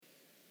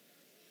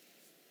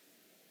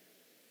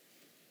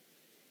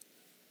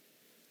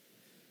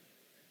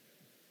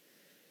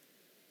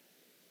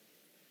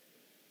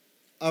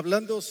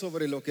hablando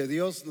sobre lo que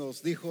Dios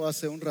nos dijo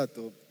hace un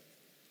rato,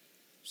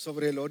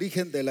 sobre el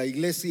origen de la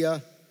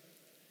iglesia,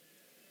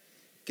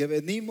 que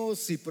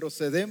venimos y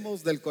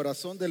procedemos del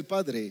corazón del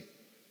Padre,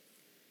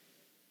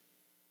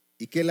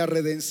 y que la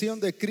redención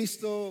de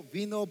Cristo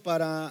vino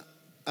para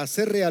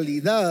hacer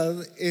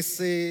realidad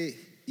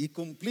y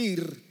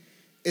cumplir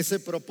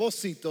ese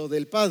propósito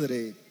del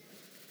Padre,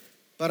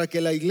 para que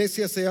la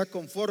iglesia sea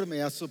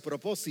conforme a su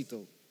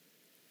propósito.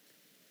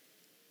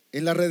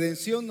 En la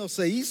redención no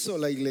se hizo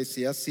la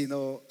iglesia,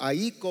 sino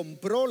ahí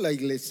compró la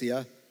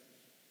iglesia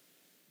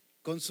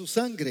con su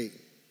sangre,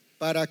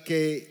 para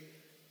que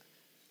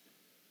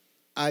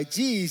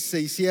allí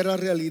se hiciera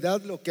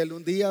realidad lo que Él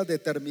un día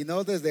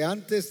determinó desde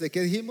antes de,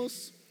 ¿qué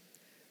dijimos?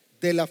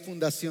 De la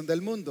fundación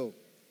del mundo.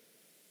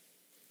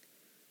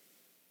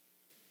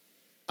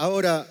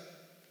 Ahora,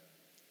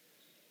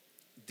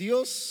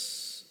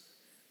 Dios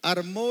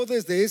armó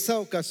desde esa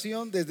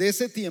ocasión, desde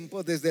ese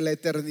tiempo, desde la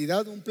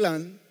eternidad, un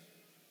plan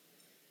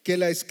que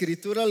la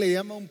Escritura le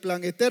llama un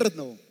plan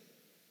eterno.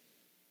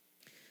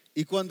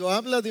 Y cuando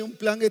habla de un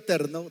plan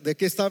eterno, ¿de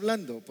qué está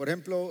hablando? Por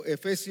ejemplo,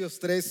 Efesios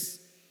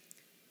 3,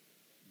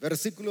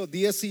 versículos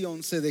 10 y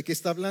 11, ¿de qué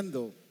está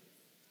hablando?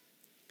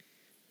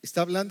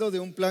 Está hablando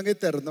de un plan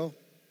eterno,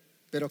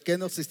 pero ¿qué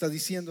nos está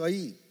diciendo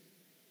ahí?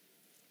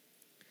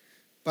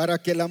 Para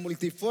que la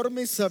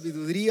multiforme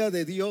sabiduría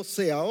de Dios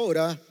sea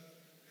ahora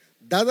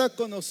dada a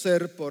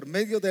conocer por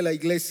medio de la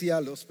iglesia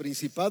a los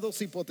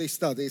principados y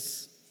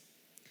potestades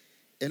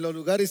en los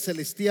lugares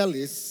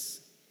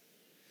celestiales.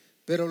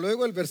 Pero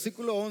luego el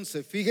versículo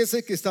 11,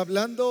 fíjese que está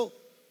hablando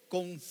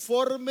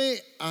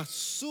conforme a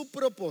su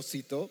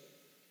propósito.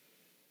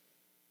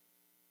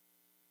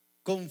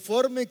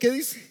 Conforme, ¿qué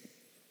dice?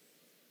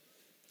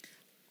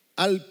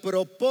 Al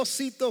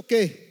propósito,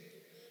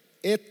 ¿qué?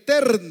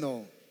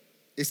 Eterno.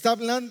 Está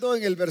hablando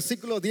en el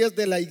versículo 10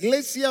 de la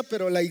iglesia,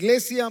 pero la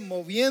iglesia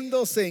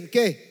moviéndose ¿en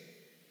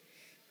qué?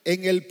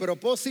 En el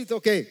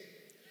propósito,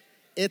 ¿qué?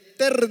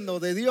 Eterno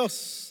de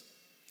Dios.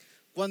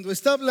 Cuando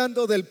está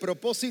hablando del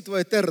propósito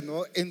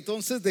eterno,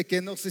 entonces ¿de qué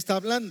nos está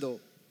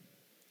hablando?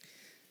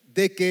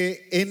 De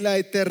que en la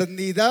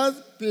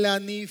eternidad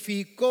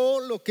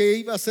planificó lo que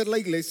iba a hacer la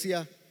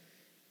iglesia,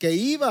 que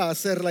iba a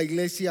hacer la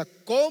iglesia,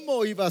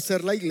 cómo iba a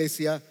ser la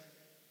iglesia.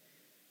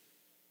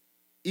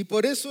 Y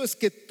por eso es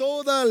que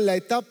toda la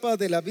etapa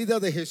de la vida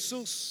de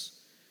Jesús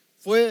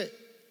fue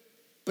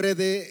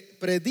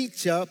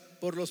predicha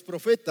por los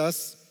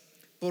profetas,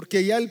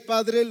 porque ya el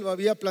Padre lo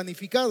había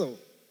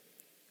planificado.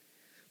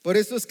 Por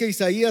eso es que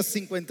Isaías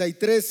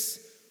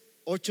 53,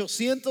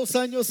 800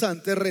 años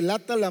antes,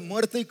 relata la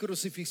muerte y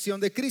crucifixión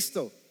de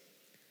Cristo.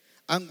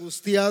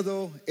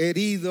 Angustiado,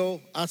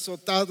 herido,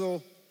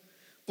 azotado.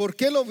 ¿Por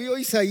qué lo vio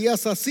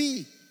Isaías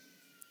así?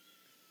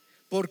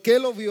 ¿Por qué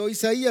lo vio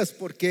Isaías?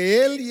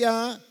 Porque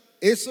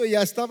eso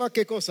ya estaba,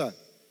 ¿qué cosa?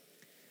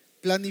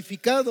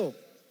 Planificado.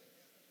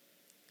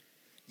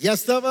 Ya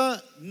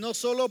estaba no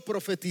solo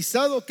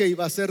profetizado que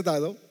iba a ser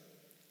dado.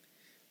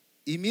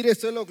 Y mire,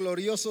 esto es lo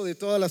glorioso de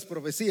todas las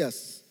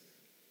profecías.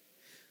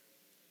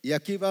 Y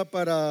aquí va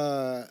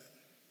para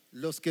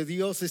los que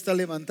Dios está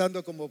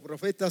levantando como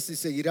profetas y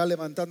seguirá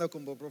levantando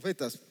como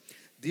profetas.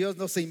 Dios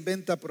no se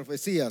inventa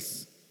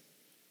profecías.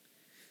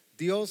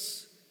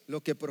 Dios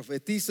lo que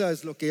profetiza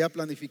es lo que ya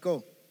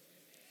planificó.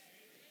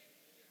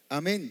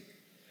 Amén.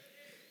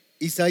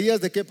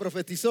 Isaías, ¿de qué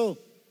profetizó?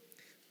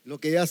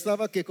 Lo que ya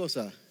estaba, ¿qué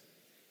cosa?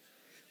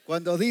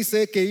 Cuando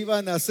dice que iba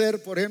a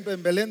nacer, por ejemplo,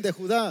 en Belén de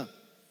Judá.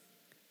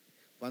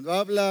 Cuando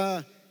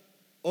habla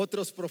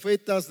otros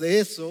profetas de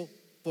eso,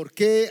 ¿por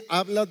qué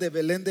habla de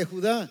Belén de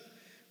Judá?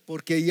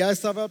 Porque ya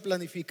estaba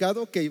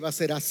planificado que iba a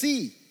ser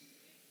así.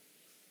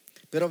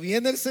 Pero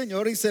viene el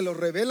Señor y se lo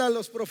revela a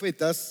los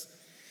profetas.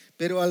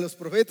 Pero a los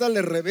profetas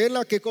les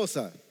revela ¿qué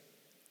cosa?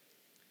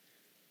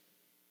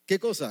 ¿Qué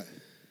cosa?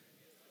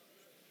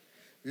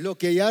 Lo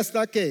que ya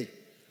está ¿qué?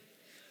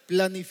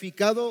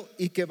 Planificado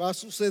y que va a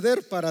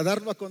suceder para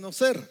darlo a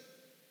conocer.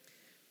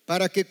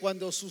 Para que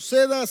cuando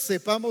suceda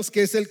sepamos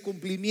que es el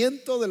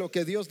cumplimiento de lo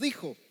que Dios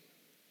dijo.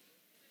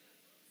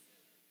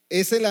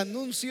 Es el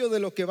anuncio de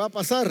lo que va a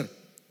pasar,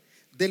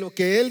 de lo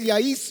que Él ya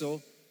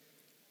hizo.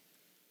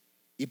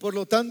 Y por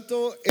lo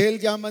tanto Él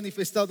ya ha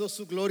manifestado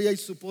su gloria y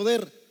su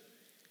poder.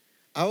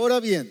 Ahora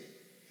bien,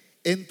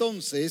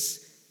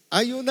 entonces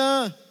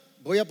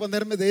voy a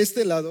ponerme de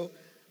este lado,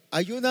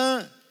 hay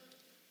una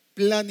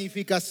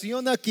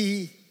planificación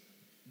aquí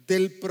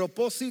del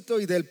propósito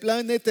y del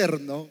plan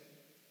eterno,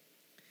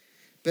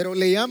 pero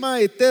le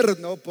llama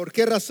eterno, ¿por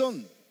qué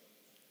razón?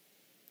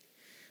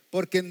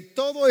 Porque en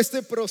todo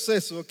este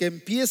proceso que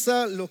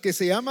empieza lo que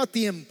se llama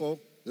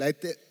tiempo,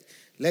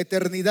 la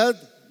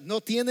eternidad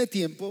no tiene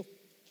tiempo.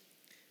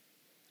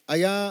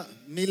 Allá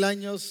 1000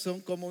 años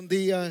son como un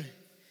día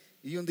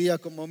y un día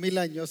como 1000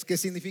 años. ¿Qué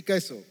significa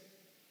eso?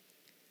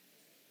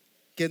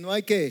 Que no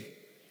hay que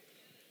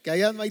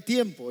allá no hay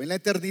tiempo, en la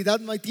eternidad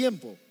no hay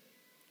tiempo.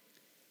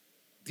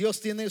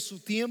 Dios tiene su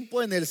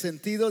tiempo en el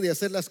sentido de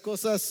hacer las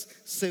cosas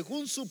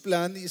según su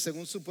plan y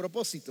según su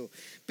propósito.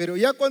 Pero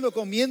ya cuando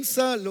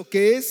comienza lo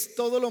que es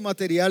todo lo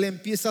material,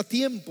 empieza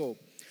tiempo.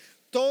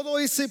 todo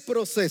ese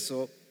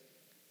proceso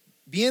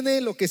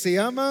viene lo que se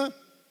llama,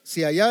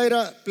 si allá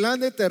era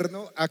plan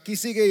eterno, aquí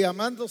sigue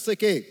llamándose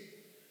 ¿qué?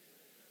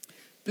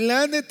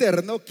 Plan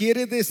eterno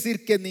quiere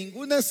decir que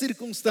ninguna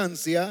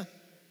circunstancia,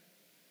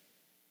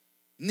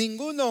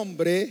 ningún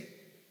hombre,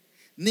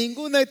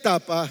 ninguna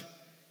etapa,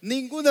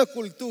 ninguna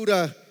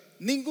cultura,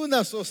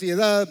 ninguna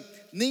sociedad,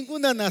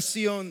 ninguna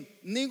nación,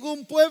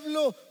 ningún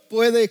pueblo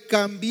puede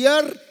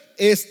cambiar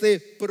este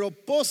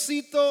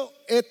propósito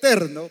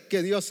eterno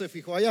que Dios se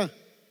fijó allá.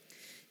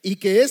 Y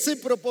que ese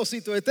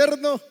propósito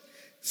eterno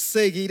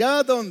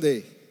seguirá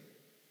 ¿dónde?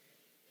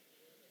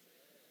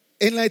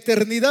 En la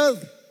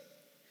eternidad.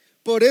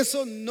 Por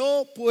eso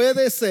no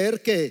puede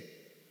ser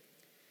que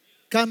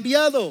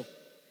cambiado.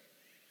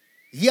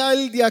 Ya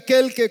el de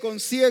aquel que con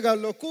ciega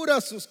locura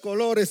sus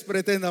colores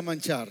pretenda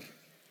manchar.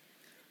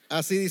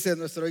 Así dice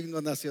nuestro himno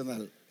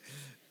nacional.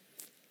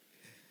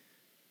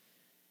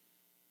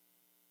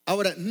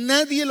 Ahora,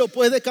 nadie lo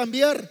puede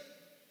cambiar.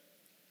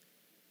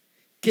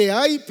 Que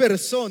hay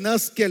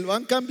personas que lo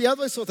han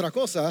cambiado es otra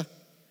cosa,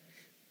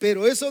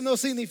 pero eso no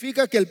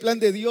significa que el plan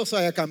de Dios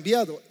haya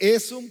cambiado.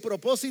 Es un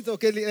propósito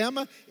que le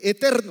llama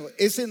eterno,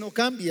 ese no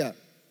cambia.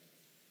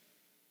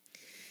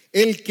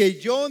 El que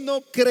yo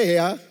no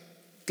crea,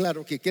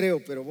 claro que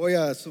creo, pero voy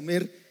a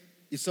asumir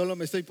y solo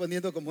me estoy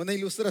poniendo como una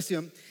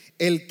ilustración.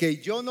 El que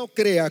yo no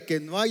crea que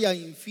no haya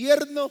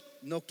infierno,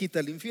 no quita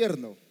el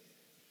infierno.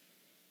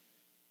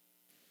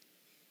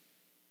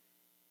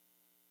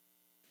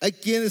 Hay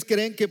quienes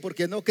creen que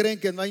porque no creen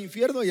que no hay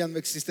infierno, ya no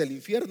existe el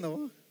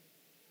infierno.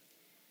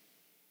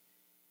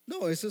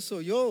 No, eso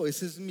soy yo,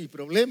 ese es mi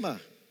problema.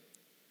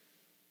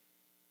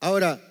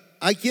 Ahora,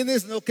 hay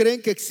quienes no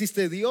creen que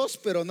existe Dios,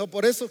 pero no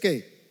por eso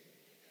que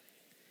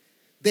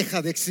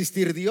deja de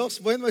existir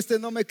Dios. Bueno, este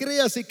no me cree,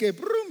 así que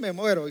me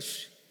muero.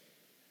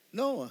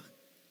 No,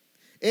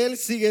 Él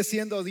sigue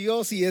siendo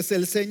Dios y es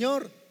el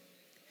Señor.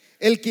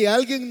 El que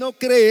alguien no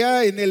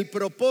crea en el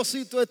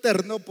propósito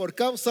eterno por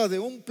causa de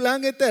un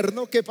plan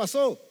eterno, ¿qué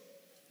pasó?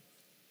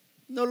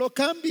 No lo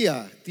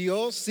cambia.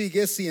 Dios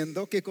sigue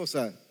siendo ¿qué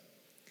cosa?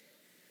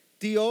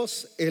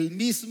 Dios, el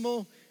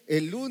mismo,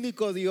 el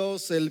único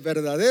Dios, el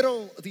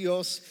verdadero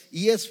Dios,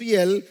 y es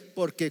fiel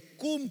porque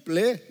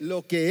cumple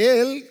lo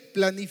que Él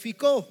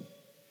planificó.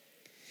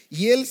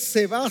 Y Él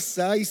se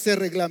basa y se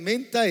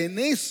reglamenta en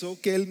eso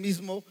que Él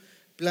mismo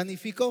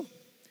planificó.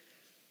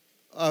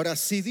 Ahora,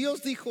 si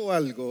Dios dijo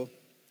algo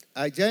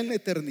allá en la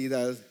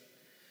eternidad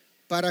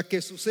para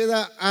que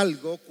suceda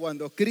algo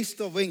cuando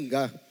Cristo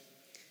venga,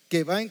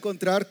 que va a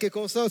encontrar ¿qué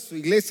cosa? Su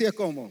iglesia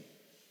como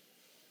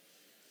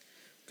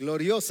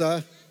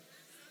gloriosa,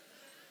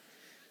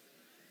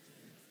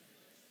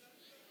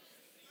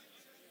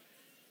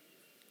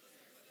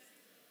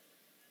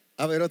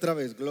 a ver otra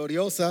vez,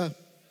 gloriosa,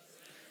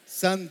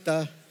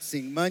 santa,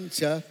 sin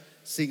mancha,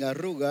 sin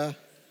arruga,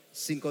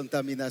 sin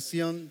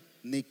contaminación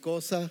ni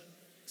cosa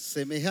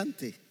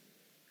semejante.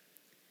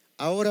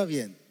 Ahora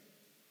bien,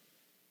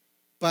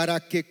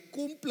 para que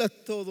cumpla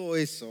todo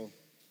eso,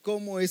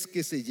 ¿cómo es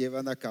que se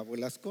llevan a cabo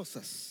las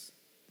cosas?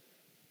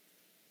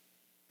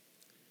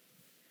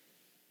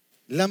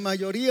 La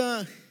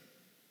mayoría,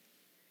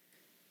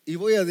 y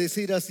voy a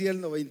decir así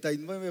el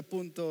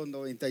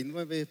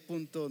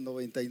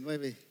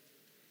 99.99.99,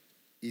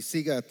 y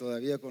siga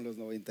todavía con los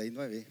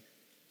 99,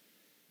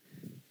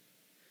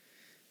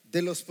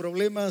 de los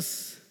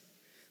problemas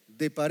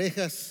de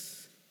parejas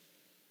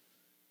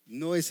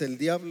no es el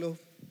diablo,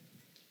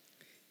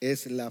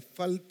 es la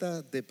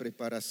falta de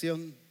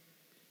preparación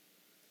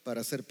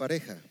para ser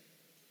pareja.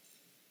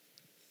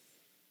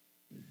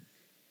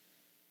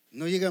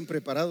 No llegan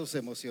preparados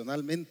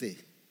emocionalmente.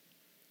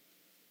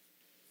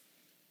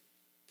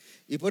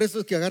 Y por eso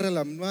es que agarra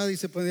la almohada y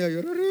se pone a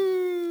llorar.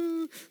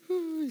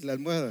 La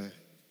almohada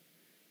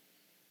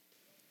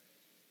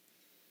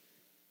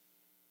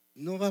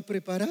no va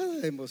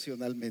preparada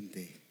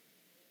emocionalmente.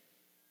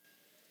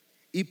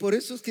 Y por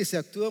eso es que se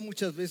actúa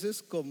muchas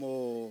veces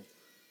como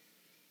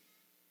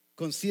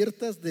con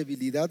ciertas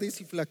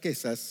debilidades y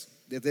flaquezas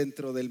de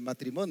dentro del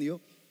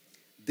matrimonio,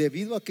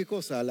 debido a qué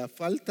cosa, a la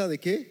falta de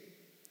qué,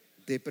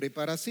 de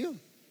preparación.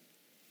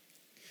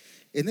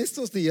 En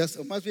estos días,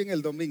 o más bien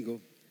el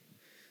domingo,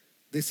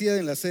 decía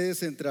en la sede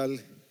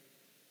central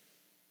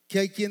que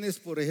hay quienes,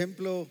 por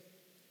ejemplo,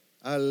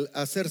 al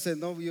hacerse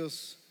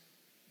novios,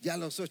 ya a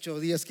los 8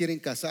 días quieren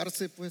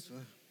casarse, pues.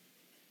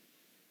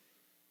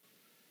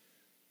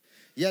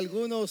 Y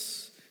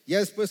algunos, ya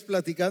después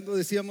platicando,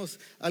 decíamos,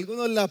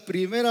 algunos la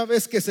primera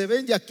vez que se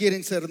ven ya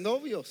quieren ser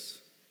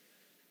novios.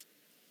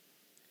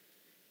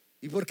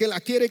 Y porque la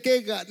quiere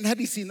que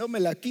ganar y si no me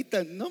la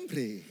quitan, no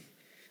hombre.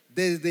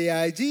 Desde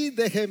allí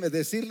déjeme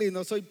decirle, y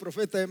no soy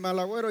profeta de mal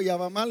agüero, ya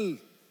va mal.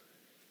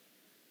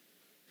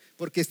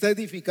 Porque está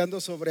edificando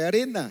sobre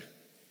arena.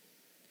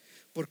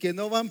 Porque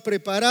no van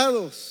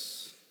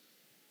preparados.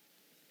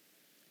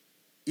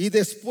 Y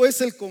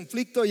después el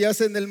conflicto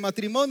yace en el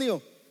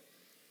matrimonio.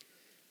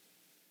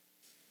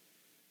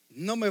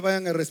 No me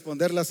vayan a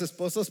responder las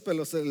esposas,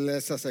 pero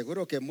les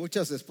aseguro que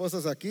muchas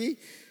esposas aquí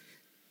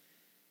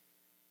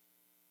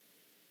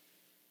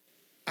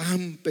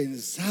han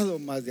pensado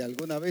más de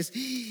alguna vez,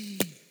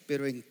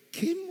 pero ¿en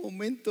qué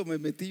momento me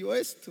metí yo a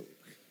esto?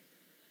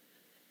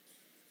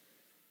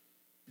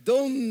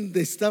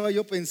 ¿Dónde estaba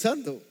yo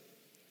pensando?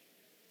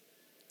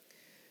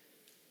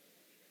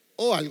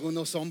 O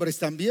algunos hombres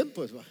también,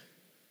 pues va.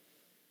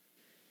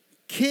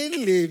 ¿Qué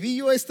le vi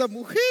yo a esta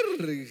mujer?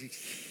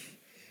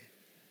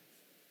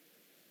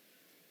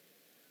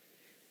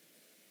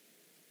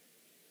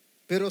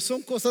 Pero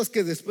son cosas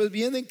que después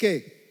vienen,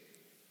 que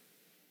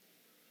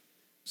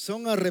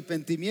son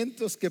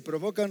arrepentimientos que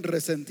provocan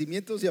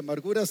resentimientos y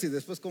amarguras y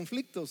después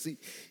conflictos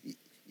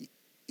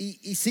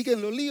y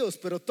siguen los líos,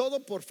 pero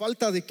todo por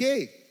falta de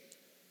 ¿qué?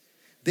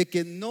 De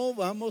que no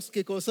vamos,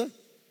 ¿qué cosa?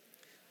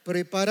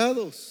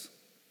 Preparados.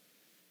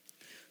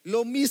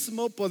 Lo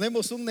mismo,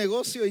 ponemos un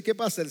negocio y ¿qué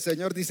pasa? El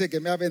Señor dice que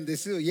me ha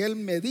bendecido y Él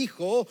me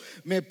dijo,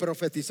 me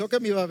profetizó que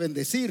me iba a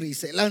bendecir y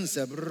se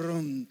lanza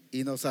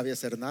y no sabe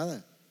hacer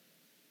nada.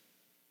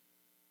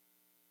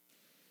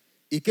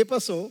 ¿Y qué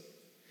pasó?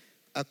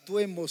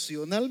 Actuó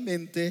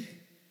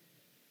emocionalmente.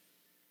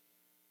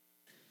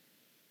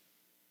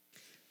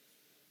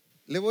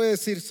 Le voy a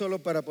decir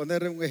solo para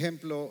ponerle un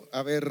ejemplo.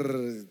 A ver,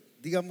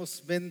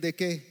 digamos, ¿vende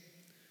qué?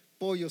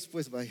 Pollos,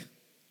 pues vaya,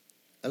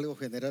 algo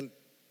general.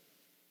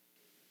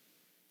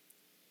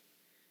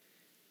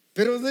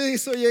 Pero de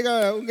eso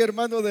llega un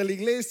hermano de la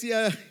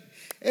iglesia.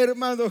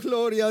 Hermano,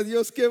 gloria a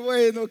Dios, qué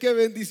bueno, qué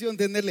bendición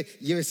tenerle.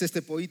 Llévese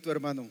este pollito,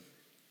 hermano.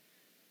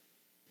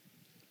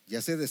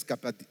 Ya se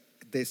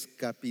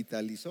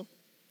descapitalizó.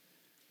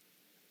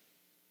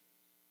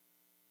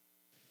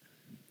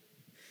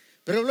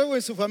 Pero luego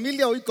en su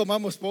familia, hoy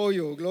comamos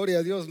pollo. Gloria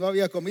a Dios, no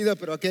había comida,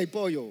 pero aquí hay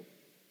pollo.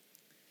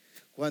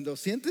 Cuando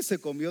siente, se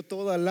comió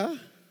toda la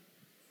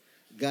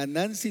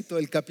ganancia y todo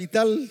el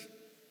capital.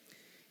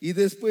 Y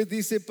después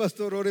dice,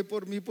 pastor, ore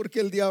por mí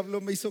porque el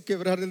diablo me hizo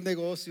quebrar el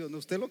negocio. No,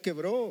 usted lo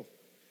quebró.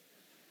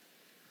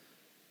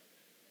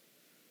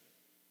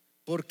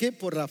 ¿Por qué?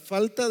 Por la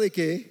falta de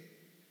 ¿qué?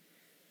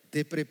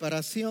 De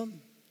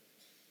preparación.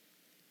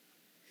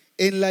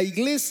 En la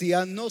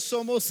iglesia no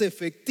somos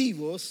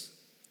efectivos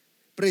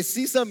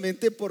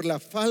precisamente por la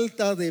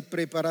falta de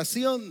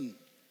preparación,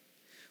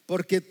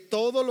 porque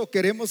todo lo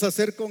queremos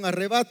hacer con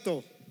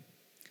arrebato,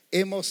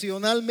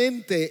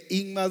 emocionalmente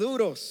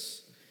inmaduros.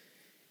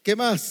 ¿Qué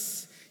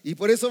más? Y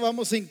por eso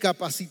vamos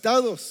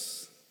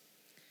incapacitados.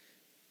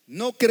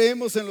 No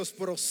creemos en los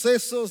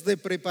procesos de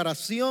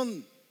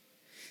preparación.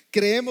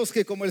 Creemos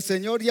que como el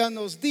Señor ya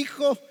nos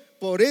dijo,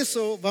 por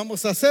eso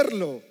vamos a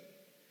hacerlo.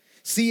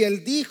 Si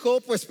Él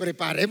dijo, pues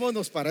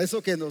preparémonos para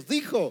eso que nos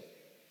dijo.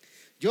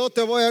 Yo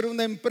te voy a dar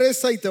una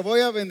empresa y te voy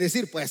a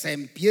bendecir. Pues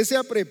empiece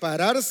a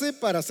prepararse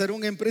para ser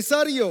un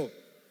empresario.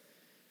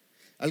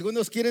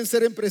 Algunos quieren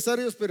ser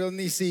empresarios, pero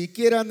ni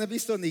siquiera han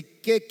visto ni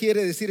qué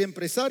quiere decir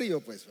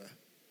empresario, pues.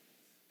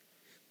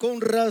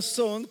 Con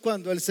razón,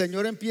 cuando el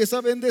Señor empieza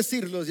a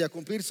bendecirlos y a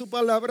cumplir su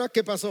palabra,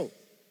 ¿qué pasó?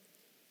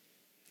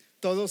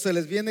 Todo se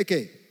les viene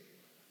 ¿qué?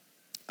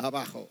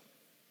 Abajo.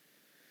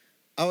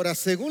 Ahora,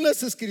 según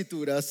las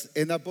Escrituras,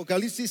 en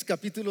Apocalipsis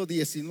capítulo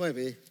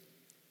 19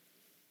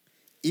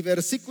 y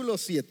versículo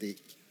 7.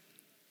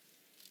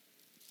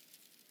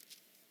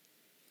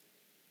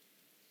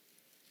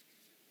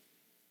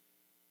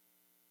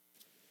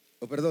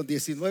 Perdón,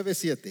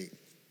 19:7.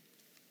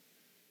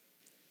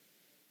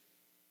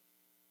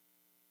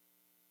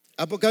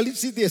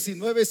 Apocalipsis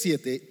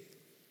 19:7.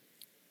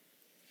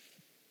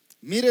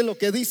 Mire lo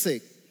que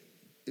dice.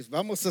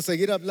 Vamos a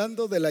seguir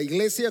hablando de la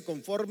iglesia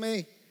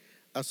conforme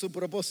a su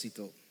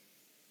propósito.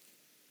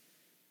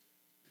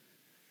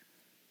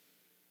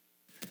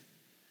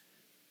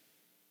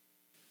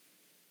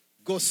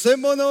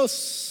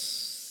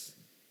 Gocémonos.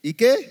 ¿Y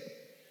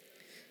qué?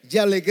 Y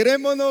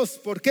alegrémonos.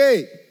 ¿Por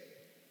qué?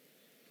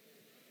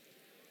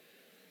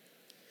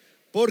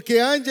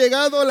 Porque han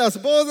llegado las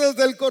bodas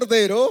del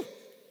Cordero.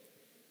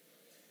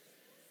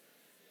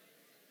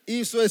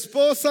 Y su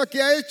esposa,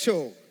 ¿qué ha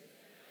hecho?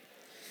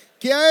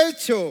 ¿Qué ha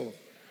hecho?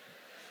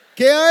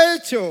 ¿Qué ha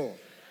hecho?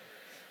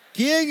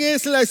 ¿Quién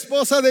es la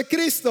esposa de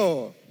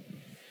Cristo?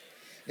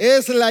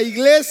 Es la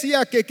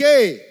iglesia que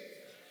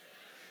 ¿qué?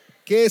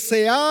 Que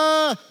se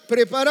ha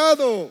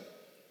preparado.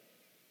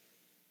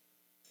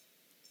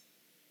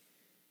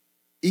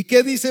 ¿Y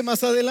qué dice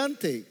más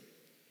adelante?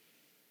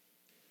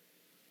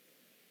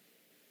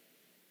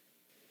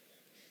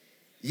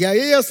 Y a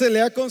ella se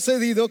le ha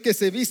concedido que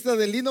se vista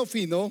de lino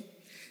fino,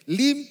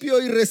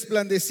 limpio y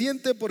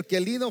resplandeciente, porque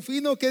el lino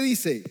fino, ¿qué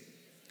dice?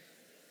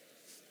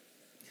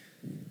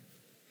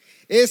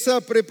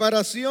 Esa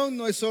preparación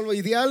no es solo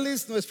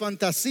ideales, no es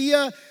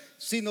fantasía,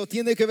 sino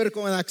tiene que ver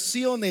con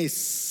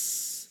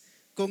acciones,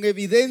 con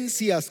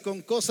evidencias,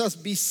 con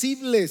cosas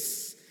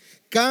visibles,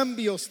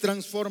 cambios,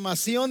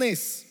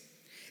 transformaciones,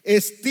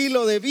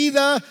 estilo de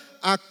vida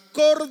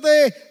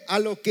acorde a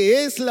lo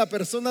que es la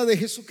persona de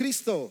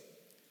Jesucristo.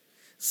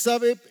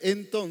 ¿Sabe?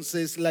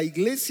 Entonces, la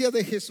iglesia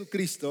de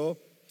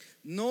Jesucristo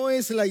no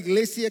es la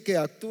iglesia que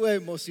actúa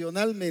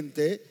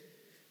emocionalmente.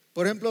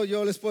 Por ejemplo,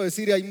 yo les puedo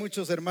decir, hay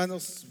muchos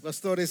hermanos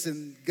pastores,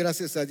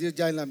 gracias a Dios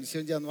ya en la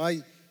misión ya no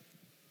hay.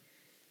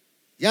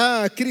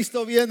 Ya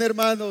Cristo viene,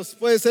 hermanos.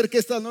 Puede ser que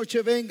esta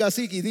noche venga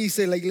así y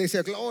dice la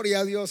iglesia: gloria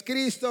a Dios,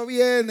 Cristo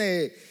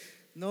viene.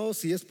 No,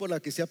 si es por la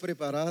que se ha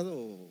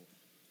preparado.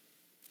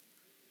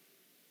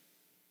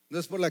 No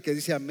es por la que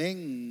dice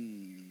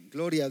amén,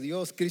 gloria a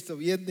Dios, Cristo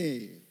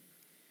viene.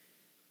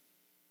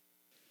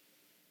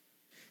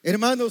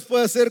 Hermanos,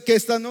 puede ser que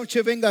esta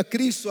noche venga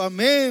Cristo,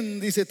 amén,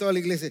 dice toda la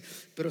iglesia.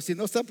 Pero si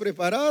no está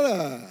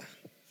preparada.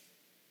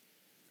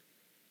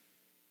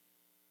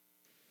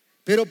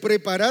 Pero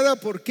preparada,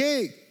 ¿por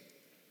qué?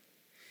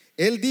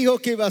 Él dijo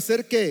que iba a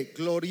ser ¿qué?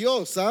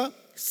 Gloriosa,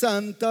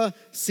 santa,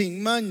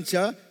 sin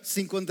mancha,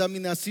 sin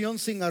contaminación,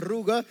 sin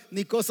arruga,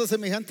 ni cosa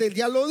semejante. Él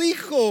ya lo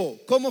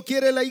dijo. ¿Cómo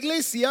quiere la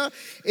iglesia?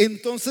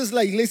 Entonces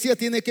la iglesia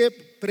tiene que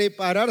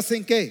prepararse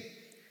 ¿en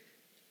qué?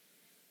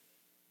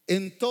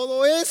 En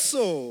todo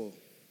eso.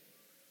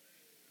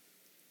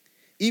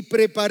 ¿Y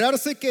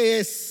prepararse qué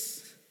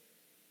es?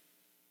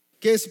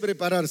 ¿Qué es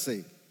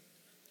prepararse?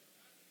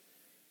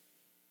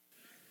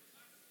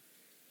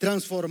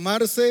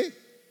 Transformarse,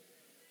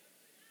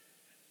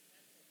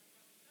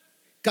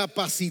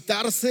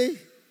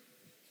 capacitarse,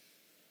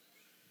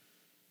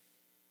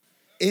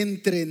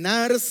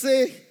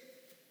 entrenarse.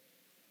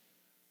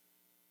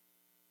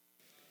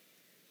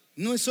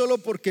 No es solo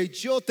porque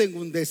yo tengo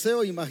un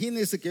deseo.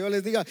 Imagínense que yo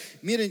les diga: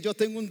 miren, yo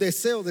tengo un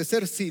deseo de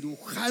ser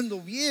cirujano,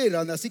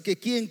 vieran, así que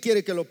 ¿quién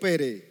quiere que lo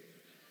opere?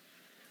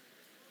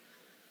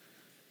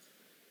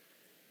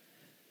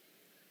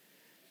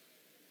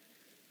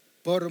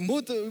 Por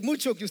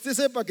mucho que usted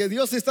sepa que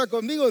Dios está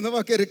conmigo, no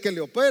va a querer que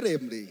le opere,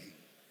 hombre.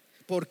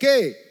 ¿Por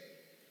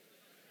qué?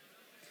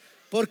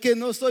 Porque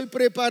no estoy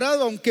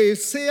preparado. Aunque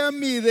sea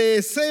mi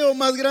deseo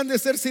más grande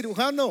ser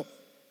cirujano,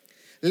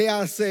 le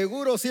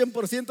aseguro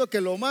 100% que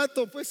lo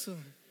mato, pues.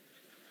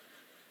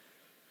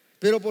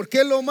 Pero ¿por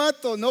qué lo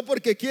mato? No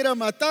porque quiera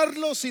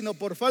matarlo, sino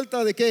por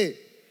falta de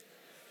 ¿qué?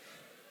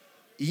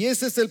 Y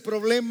ese es el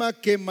problema,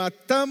 que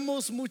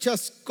matamos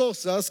muchas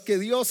cosas que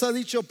Dios ha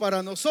dicho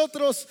para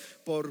nosotros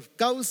por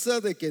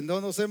causa de que no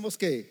nos hemos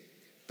 ¿qué?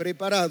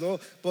 Preparado.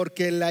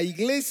 Porque la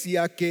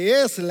iglesia,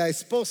 que es la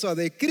esposa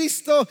de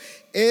Cristo,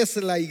 es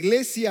la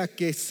iglesia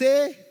que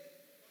se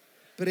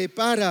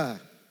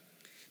prepara.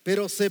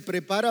 Pero ¿se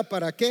prepara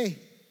para qué?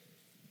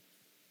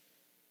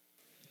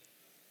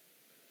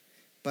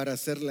 Para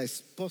ser la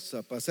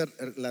esposa, para ser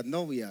la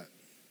novia.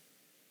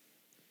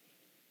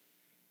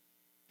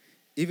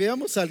 Y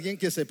veamos a alguien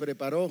que se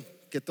preparó,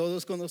 que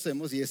todos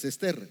conocemos, y es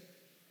Esther,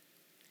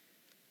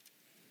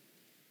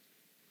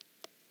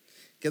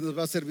 que nos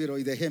va a servir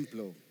hoy de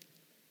ejemplo.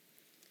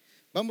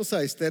 Vamos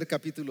a Esther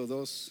capítulo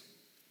 2.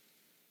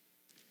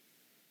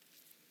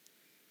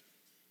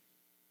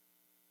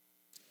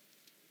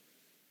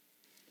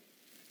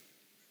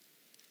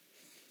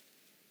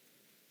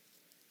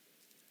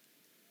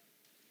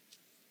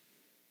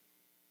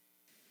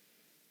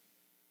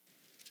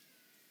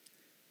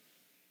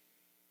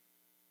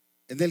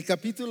 En el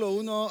capítulo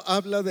 1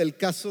 habla del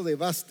caso de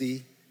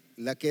Vasti,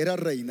 la que era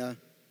reina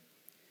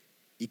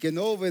y que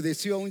no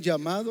obedeció a un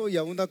llamado y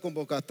a una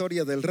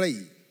convocatoria del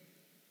rey.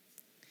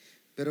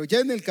 Pero ya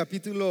en el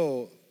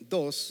capítulo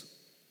 2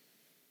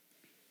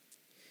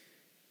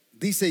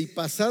 dice: y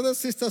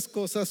pasadas estas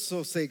cosas,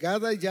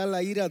 sosegada ya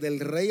la ira del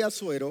rey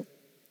Asuero,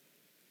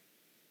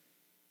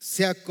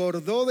 se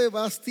acordó de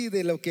Vasti,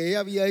 de lo que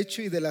ella había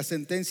hecho y de la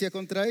sentencia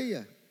contra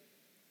ella.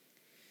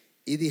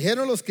 Y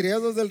dijeron los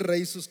criados del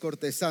rey, sus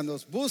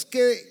cortesanos: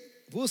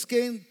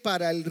 busquen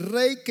para el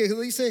rey, que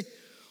dice,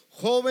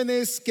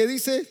 jóvenes, que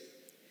dice,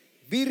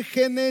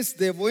 vírgenes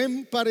de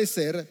buen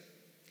parecer,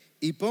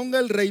 y ponga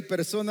el rey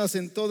personas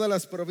en todas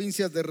las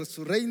provincias de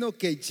su reino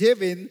que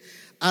lleven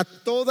a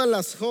todas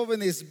las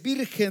jóvenes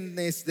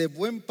vírgenes de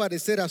buen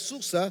parecer a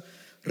Susa,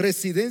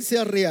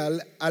 residencia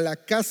real, a la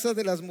casa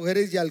de las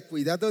mujeres, y al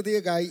cuidado de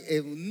Hegai,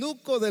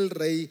 eunuco del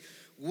rey,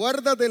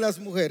 guarda de las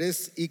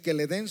mujeres, y que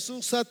le den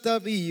sus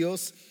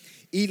atavíos.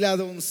 Y la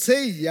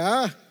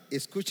doncella,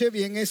 escuche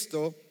bien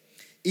esto,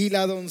 y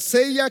la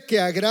doncella que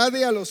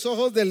agrade a los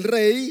ojos del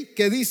rey,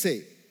 que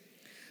dice,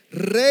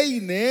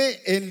 reine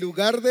en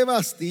lugar de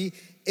Vasti.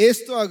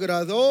 Esto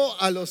agradó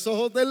a los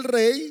ojos del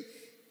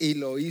rey y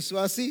lo hizo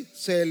así.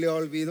 Se le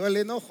olvidó el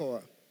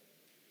enojo.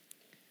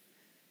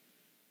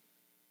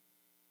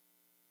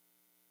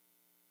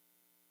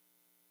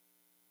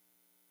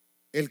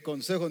 El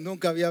consejo,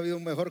 nunca había habido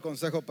un mejor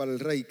consejo para el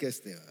rey que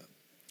este.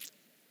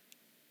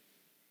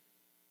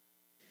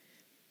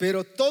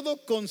 Pero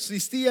todo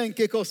consistía en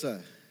 ¿qué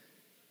cosa?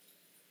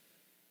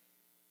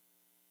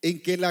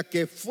 En que la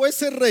que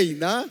fuese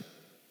reina,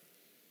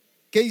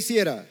 ¿qué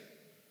hiciera?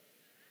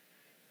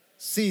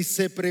 Si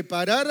se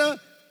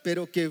preparara,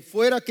 pero que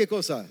fuera ¿qué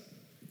cosa?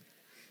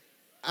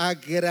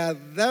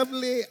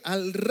 Agradable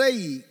al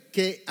rey,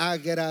 que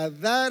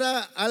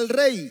agradara al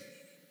rey.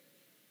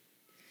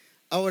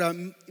 Ahora,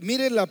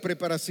 miren la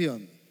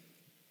preparación.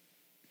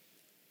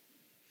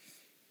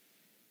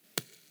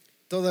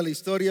 Toda la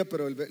historia,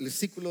 pero el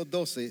versículo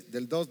 12,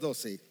 del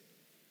 2:12.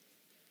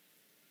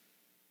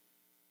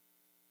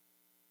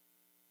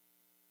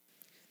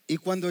 Y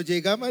cuando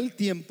llegaba el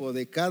tiempo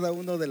de cada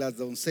una de las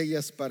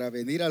doncellas para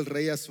venir al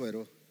rey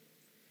Asuero,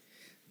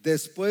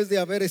 después de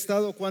haber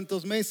estado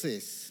 ¿cuántos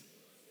meses?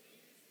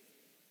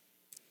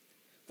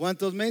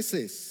 ¿Cuántos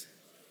meses?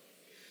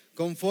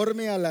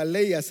 Conforme a la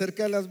ley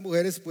acerca de las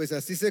mujeres, pues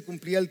así se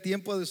cumplía el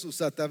tiempo de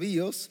sus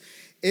atavíos.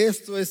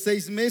 Esto es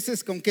 6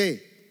 meses ¿con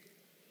qué?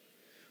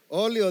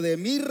 Óleo de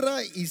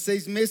mirra. Y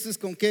 6 meses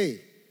 ¿con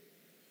qué?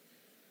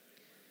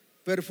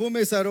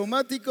 Perfumes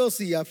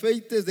aromáticos y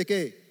afeites ¿de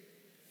qué?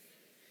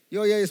 Y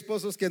hoy hay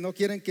esposos que no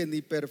quieren que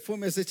ni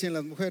perfumes echen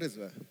las mujeres,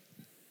 ¿va?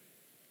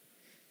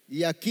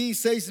 Y aquí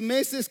 6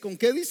 meses ¿con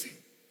qué dice?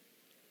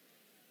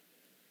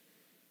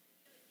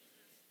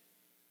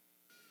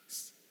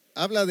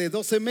 Habla de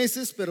 12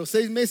 meses, pero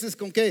 6 meses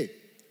 ¿con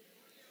qué?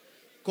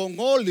 Con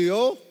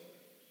óleo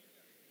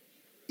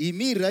y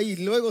mirra. Y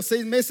luego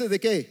 6 meses ¿de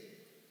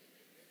qué?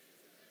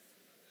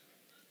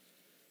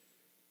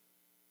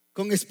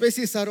 Con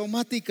especies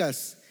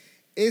aromáticas.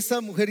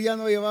 Esa mujer ya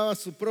no llevaba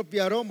su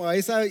propio aroma.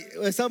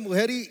 Esa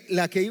mujer, y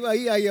la que iba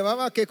ahí,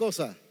 llevaba ¿qué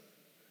cosa?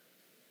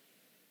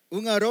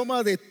 Un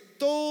aroma de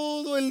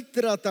todo el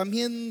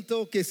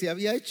tratamiento que se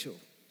había hecho.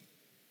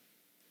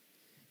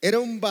 Era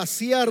un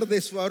vaciar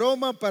de su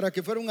aroma para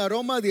que fuera un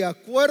aroma de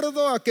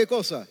acuerdo a ¿qué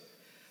cosa?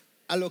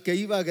 A lo que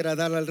iba a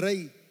agradar al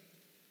rey.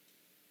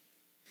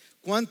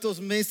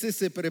 ¿Cuántos meses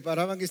se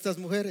preparaban estas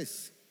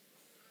mujeres?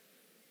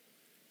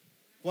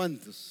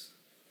 ¿Cuántos?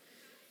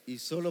 Y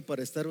solo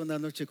para estar una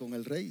noche con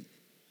el rey.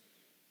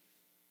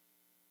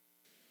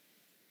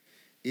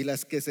 Y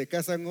las que se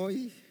casan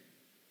hoy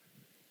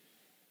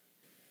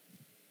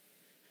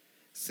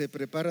se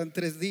preparan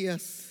 3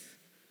 días,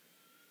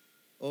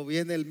 o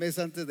viene el mes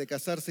antes de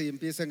casarse y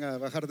empiezan a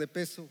bajar de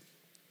peso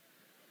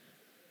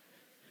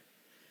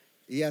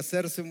y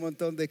hacerse un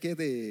montón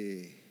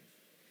de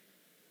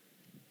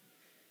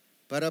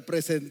para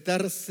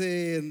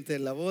presentarse ante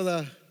la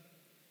boda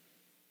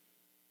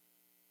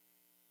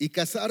y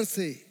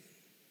casarse.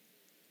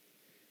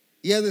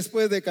 Y ya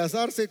después de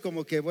casarse,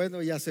 como que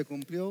bueno, ya se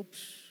cumplió.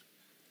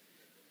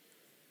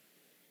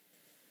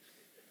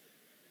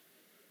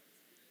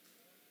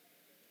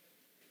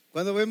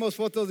 Cuando vemos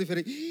fotos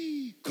diferentes,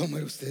 ¿cómo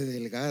era usted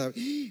delgada?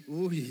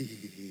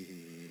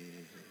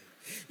 Uy,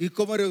 ¿y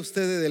cómo era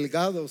usted de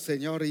delgado,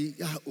 señor? Y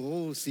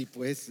sí,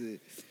 pues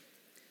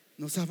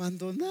nos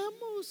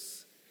abandonamos.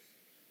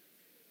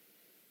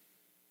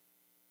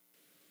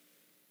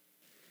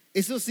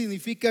 Eso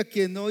significa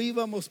que no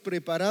íbamos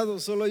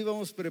preparados, solo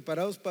íbamos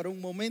preparados para un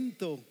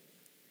momento,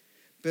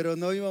 pero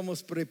no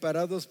íbamos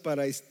preparados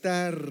para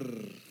estar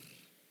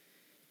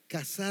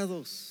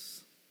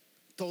casados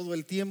todo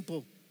el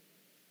tiempo.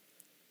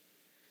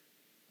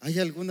 Hay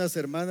algunas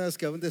hermanas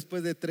que aún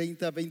después de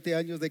 30, 20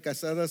 años de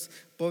casadas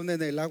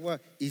ponen el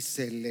agua y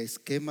se les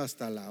quema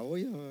hasta la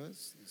olla, ¿verdad?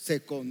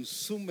 Se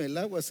consume el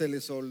agua, se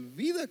les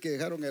olvida que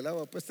dejaron el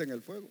agua puesta en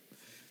el fuego.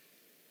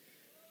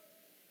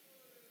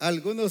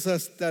 Algunos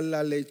hasta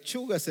la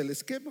lechuga se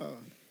les quema.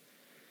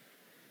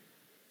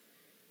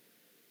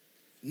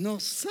 No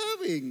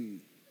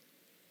saben,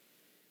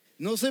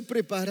 no se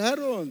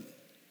prepararon.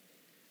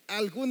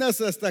 Algunas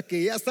hasta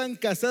que ya están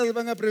casadas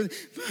van a preguntar: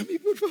 mami,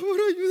 por favor,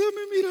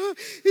 ayúdame, mira,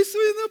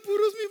 estoy en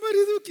apuros, mi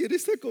marido quiere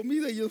esta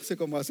comida y yo no sé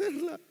cómo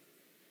hacerla.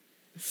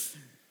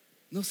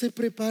 No se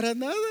prepara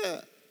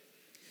nada.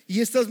 ¿Y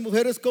estas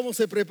mujeres cómo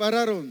se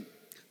prepararon?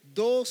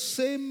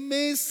 12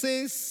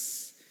 meses.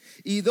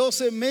 ¿Y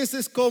 12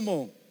 meses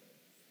cómo?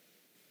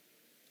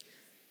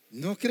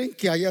 ¿No creen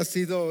que haya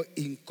sido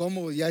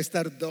incómodo ya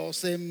estar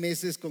 12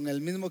 meses con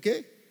el mismo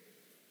qué?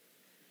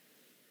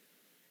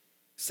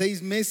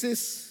 6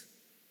 meses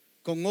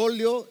con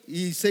óleo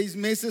y 6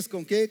 meses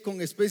con qué?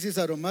 Con especies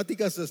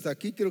aromáticas. Hasta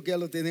aquí creo que ya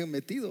lo tienen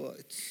metido.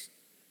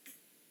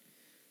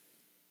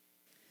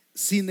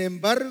 Sin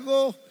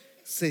embargo,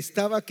 se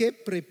estaba ¿qué?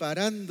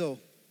 Preparando.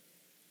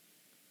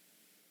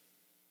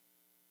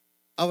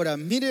 Ahora,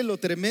 mire lo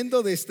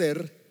tremendo de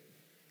Esther.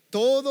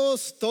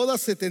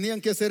 Todas se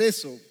tenían que hacer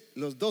eso.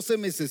 Los 12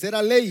 meses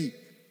era ley.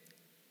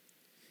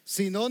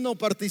 Si no, no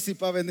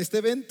participaba en este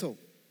evento.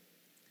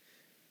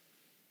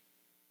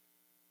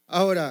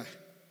 Ahora,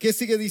 ¿qué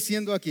sigue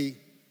diciendo aquí?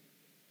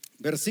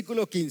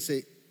 Versículo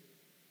 15.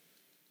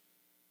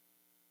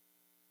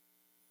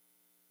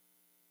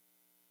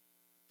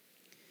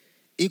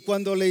 Y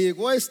cuando le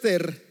llegó a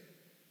Esther,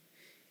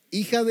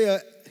 hija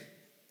de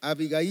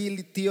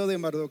Abigail, tío de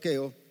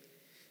Mardoqueo,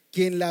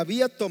 quien la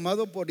había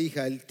tomado por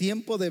hija, el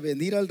tiempo de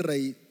venir al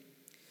rey,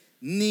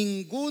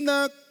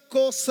 ninguna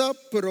cosa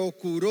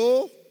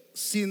procuró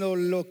sino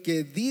lo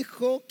que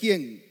dijo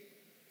 ¿quién?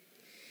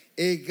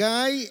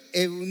 Hegai,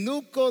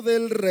 eunuco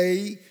del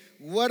rey,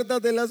 guarda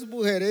de las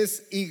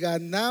mujeres, y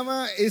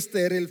ganaba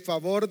Esther el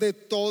favor de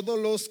todos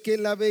los que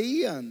la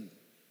veían.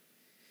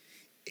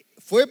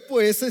 Fue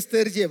pues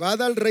Esther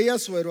llevada al rey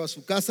Asuero a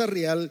su casa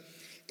real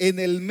en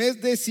el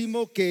mes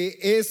 10º, que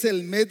es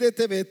el mes de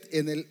Tebet,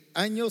 en el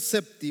año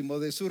 7º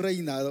de su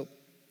reinado.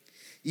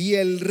 Y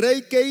el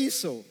rey, ¿qué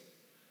hizo?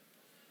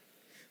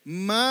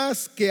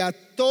 Más que a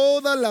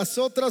todas las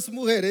otras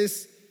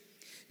mujeres,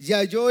 y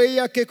halló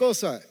ella ¿qué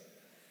cosa?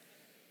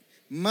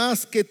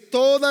 más que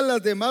todas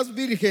las demás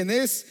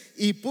vírgenes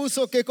y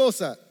puso ¿qué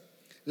cosa?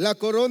 La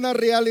corona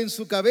real en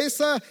su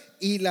cabeza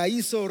y la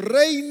hizo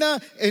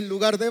reina en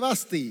lugar de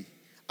Vasti.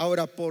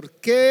 Ahora, ¿por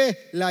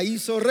qué la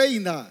hizo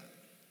reina?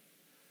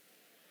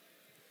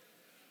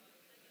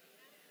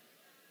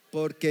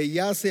 Porque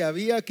ya se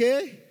había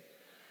 ¿qué?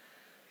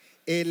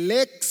 El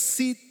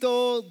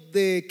éxito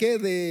de ¿qué?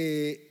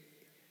 De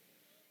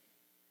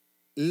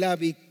la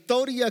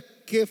victoria,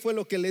 ¿qué fue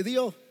lo que le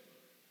dio?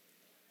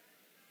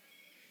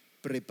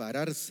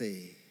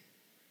 Prepararse.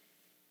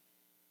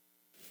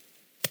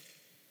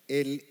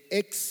 El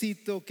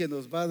éxito que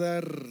nos va a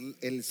dar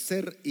el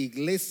ser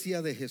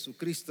iglesia de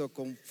Jesucristo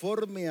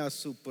conforme a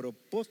su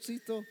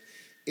propósito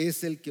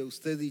es el que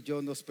usted y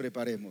yo nos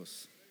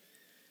preparemos.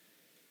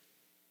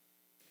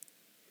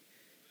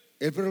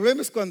 El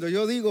problema es cuando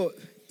yo digo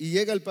y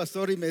llega el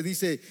pastor y me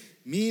dice: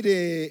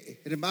 mire,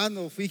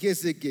 hermano,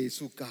 fíjese que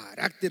su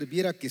carácter,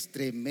 viera que es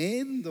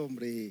tremendo,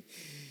 hombre.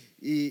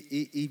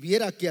 Y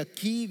viera que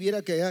aquí,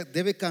 viera que allá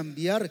debe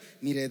cambiar.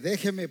 Mire,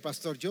 déjeme,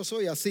 pastor, yo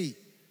soy así.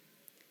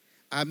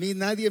 A mí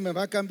nadie me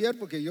va a cambiar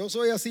porque yo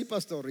soy así,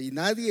 pastor. Y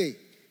nadie,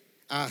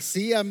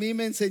 así a mí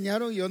me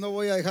enseñaron, yo no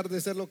voy a dejar de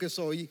ser lo que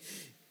soy.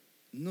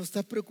 No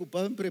está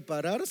preocupado en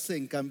prepararse,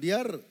 en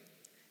cambiar.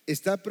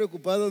 Está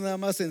preocupado nada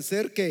más en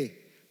ser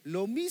 ¿qué?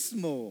 Lo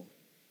mismo.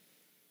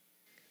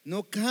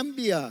 No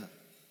cambia.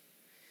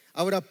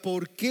 Ahora,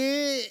 ¿por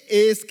qué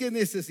es que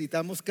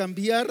necesitamos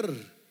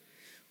cambiar?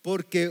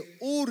 Porque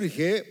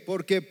urge,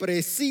 porque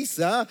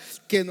precisa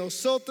que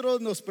nosotros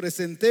nos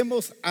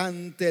presentemos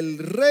ante el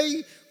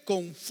Rey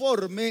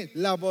conforme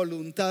la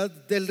voluntad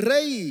del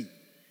Rey.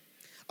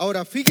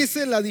 Ahora,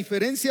 fíjese la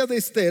diferencia de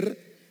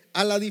Esther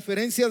a la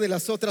diferencia de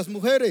las otras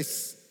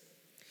mujeres.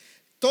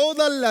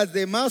 Todas las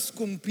demás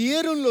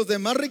cumplieron los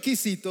demás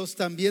requisitos,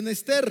 también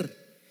Esther.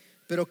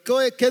 Pero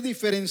 ¿qué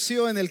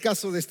diferenció en el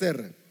caso de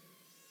Esther?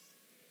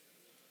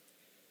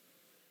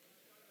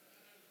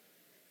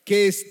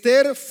 Que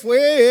Esther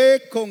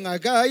fue con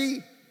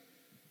Hegai,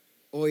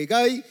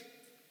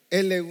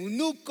 el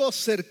eunuco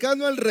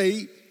cercano al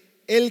rey,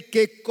 el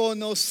que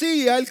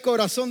conocía el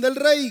corazón del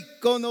rey,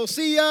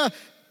 conocía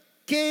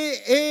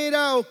qué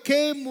era o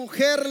qué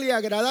mujer le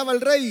agradaba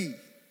al rey.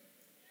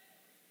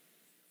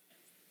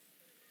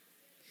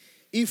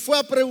 Y fue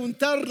a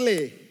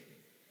preguntarle: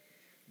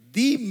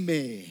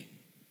 dime,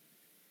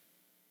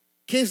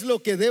 ¿qué es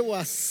lo que debo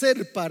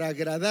hacer para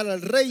agradar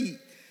al rey?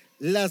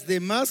 Las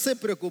demás se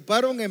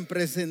preocuparon en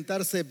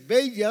presentarse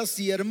bellas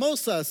y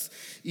hermosas,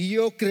 y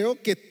yo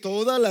creo que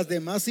todas las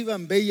demás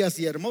iban bellas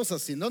y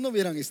hermosas, si no, no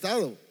hubieran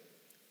estado,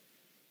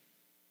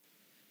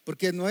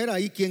 porque no era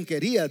ahí quien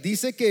quería.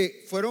 Dice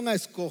que fueron a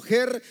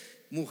escoger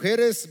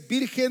mujeres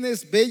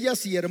vírgenes,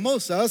 bellas y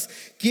hermosas.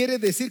 Quiere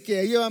decir que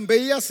ahí iban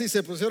bellas y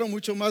se pusieron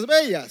mucho más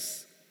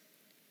bellas.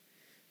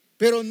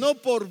 Pero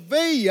no por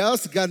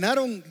bellas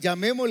ganaron,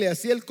 llamémosle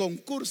así, el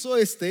concurso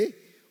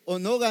o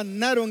no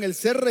ganaron el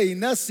ser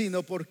reinas,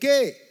 sino ¿por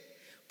qué?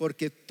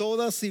 Porque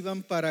todas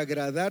iban para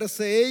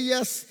agradarse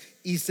ellas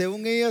y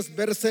según ellas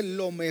verse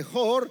lo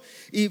mejor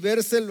y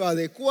verse lo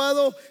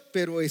adecuado.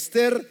 Pero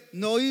Esther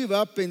no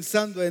iba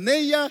pensando en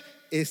ella,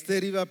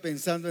 Esther iba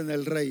pensando en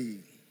el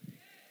rey.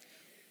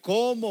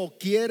 ¿Cómo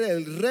quiere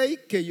el rey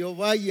que yo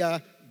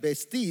vaya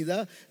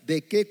vestida?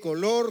 ¿De qué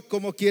color?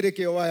 ¿Cómo quiere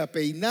que yo vaya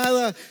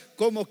peinada?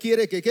 ¿Cómo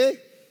quiere que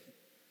qué?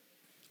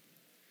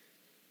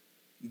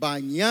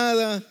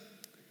 Bañada.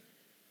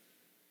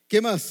 ¿Qué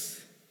más?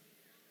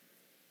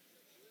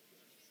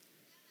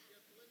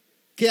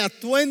 ¿Qué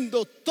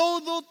atuendo?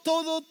 Todo.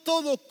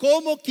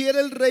 ¿Cómo quiere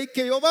el rey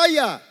que yo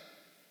vaya?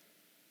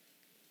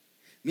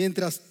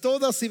 Mientras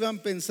todas iban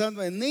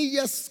pensando en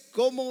ellas,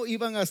 cómo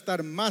iban a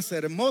estar más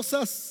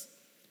hermosas,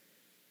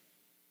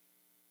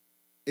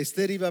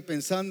 Esther iba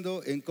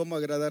pensando en cómo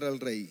agradar al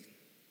rey.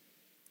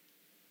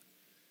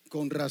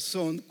 Con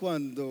razón,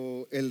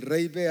 cuando el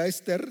rey ve a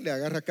Esther, le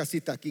agarra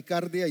casi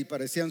taquicardia y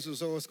parecían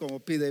sus ojos como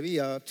pi de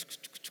vía.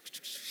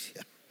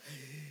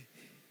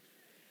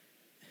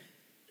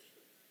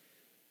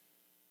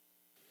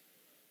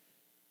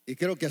 Y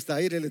creo que hasta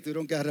aire le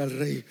tuvieron que dar al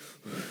rey.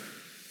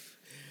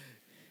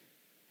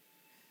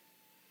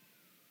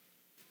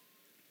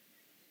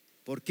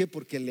 ¿Por qué?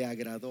 Porque le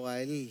agradó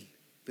a él.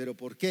 ¿Pero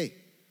por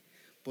qué?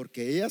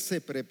 Porque ella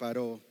se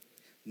preparó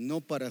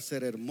no para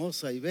ser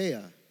hermosa y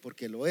bella,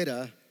 porque lo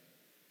era.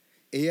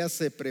 Ella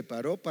se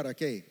preparó ¿para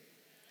qué?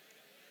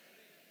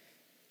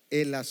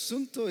 El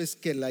asunto es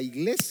que la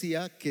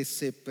iglesia que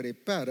se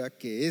prepara,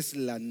 que es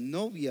la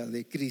novia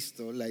de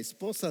Cristo, la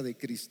esposa de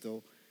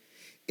Cristo,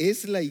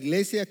 es la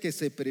iglesia que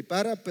se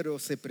prepara, pero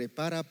se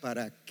prepara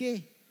 ¿para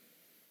qué?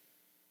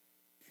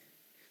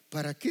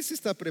 ¿Para qué se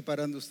está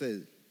preparando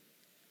usted?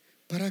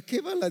 ¿Para qué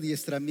va el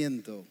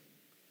adiestramiento?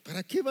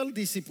 ¿Para qué va el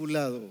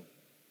discipulado?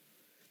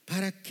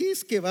 ¿Para qué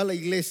es que va la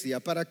iglesia?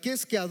 ¿Para qué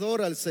es que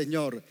adora al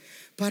Señor?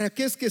 ¿Para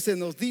qué es que se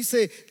nos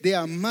dice de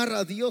amar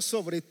a Dios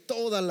sobre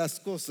todas las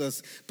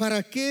cosas?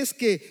 ¿Para qué es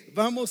que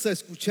vamos a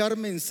escuchar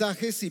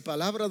mensajes y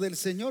palabra del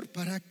Señor?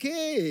 ¿Para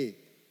qué?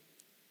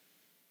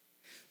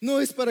 No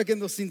es para que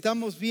nos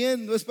sintamos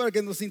bien, no es para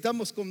que nos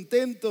sintamos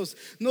contentos,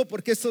 no,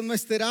 porque eso no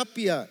es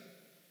terapia.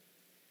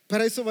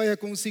 Para eso vaya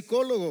con un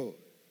psicólogo.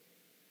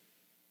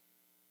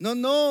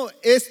 No,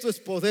 esto es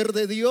poder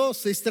de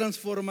Dios, es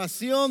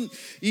transformación,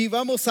 y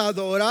vamos a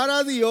adorar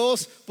a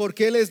Dios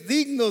porque Él es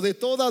digno de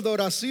toda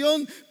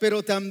adoración,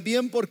 pero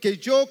también porque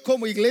yo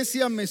como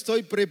iglesia me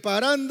estoy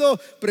preparando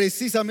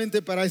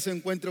precisamente para ese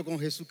encuentro con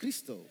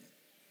Jesucristo.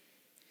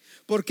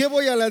 ¿Por qué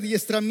voy al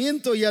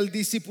adiestramiento y al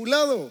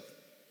discipulado?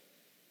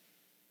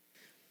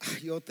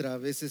 Ay, otra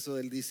vez eso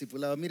del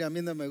discipulado. Mira, a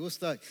mí no me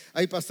gusta.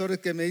 Hay pastores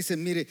que me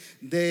dicen, mire,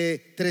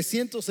 de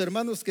 300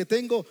 hermanos que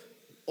tengo,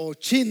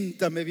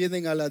 80 me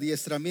vienen al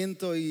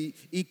adiestramiento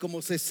y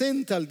como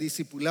 60 al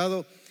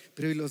discipulado.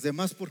 Pero ¿y los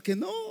demás por qué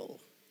no?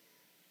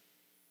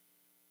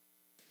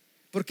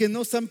 Porque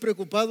no están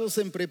preocupados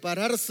en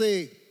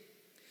prepararse.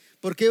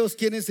 Porque ellos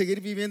quieren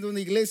seguir viviendo una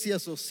iglesia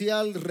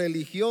social,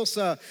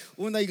 religiosa,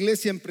 una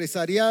iglesia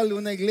empresarial,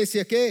 una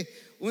iglesia ¿qué?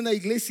 Una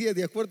iglesia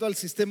de acuerdo al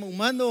sistema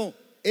humano.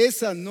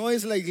 Esa no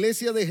es la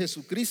iglesia de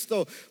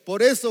Jesucristo.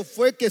 Por eso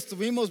fue que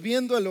estuvimos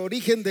viendo el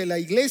origen de la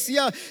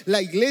iglesia.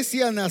 La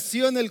iglesia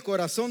nació en el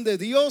corazón de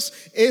Dios.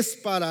 Es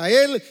para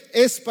Él,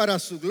 es para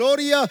su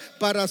gloria,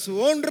 para su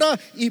honra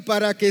y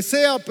para que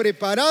sea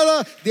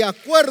preparada de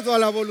acuerdo a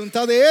la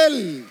voluntad de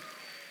Él.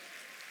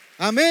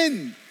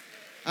 Amén,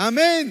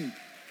 amén,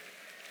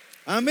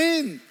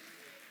 amén.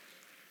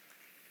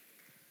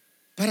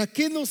 ¿Para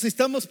qué nos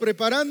estamos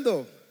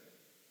preparando?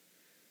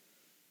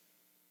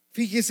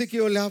 Fíjese que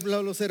yo le hablo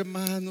a los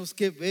hermanos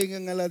que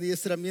vengan al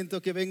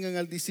adiestramiento, que vengan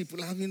al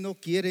discipulado y no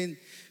quieren.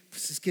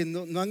 Pues es que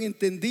no han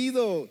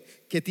entendido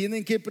que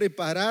tienen que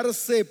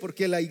prepararse,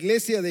 porque la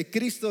iglesia de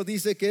Cristo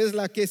dice que es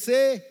la que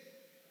se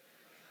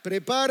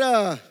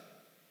prepara.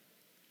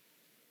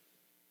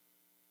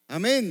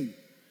 Amén.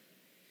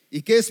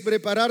 ¿Y qué es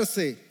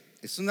prepararse?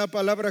 Es una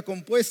palabra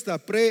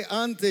compuesta,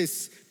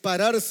 antes,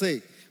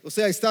 pararse. O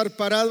sea, estar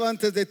parado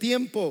antes de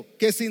tiempo.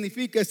 ¿Qué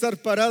significa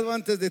estar parado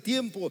antes de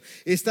tiempo?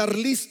 Estar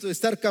listo,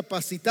 estar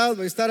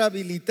capacitado, estar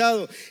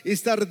habilitado,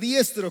 estar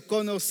diestro,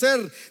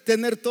 conocer,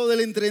 tener todo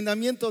el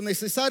entrenamiento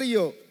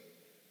necesario.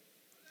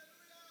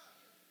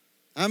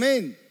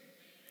 Amén.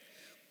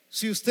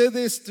 Si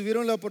ustedes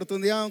tuvieron la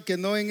oportunidad, aunque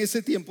no en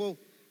ese tiempo,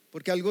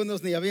 porque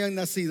algunos ni habían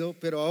nacido,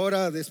 pero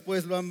ahora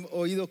después lo han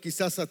oído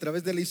quizás a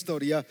través de la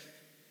historia,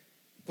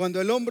 cuando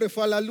el hombre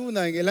fue a la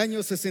luna en el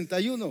año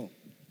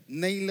 61,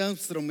 Neil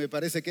Armstrong me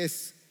parece que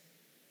es,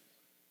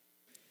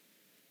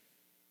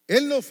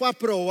 él no fue a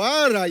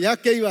probar allá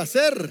qué iba a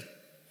hacer.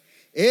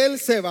 Él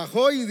se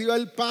bajó y dio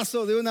el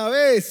paso de una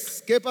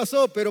vez. ¿Qué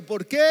pasó? ¿Pero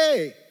por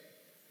qué?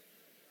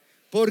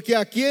 Porque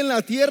aquí en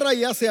la tierra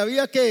ya se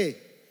había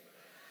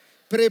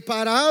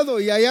preparado,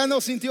 y allá no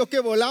sintió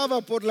que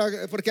volaba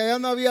porque allá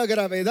no había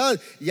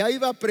gravedad. Ya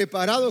iba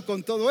preparado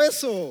con todo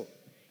eso.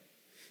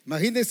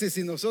 Imagínense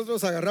si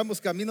nosotros agarramos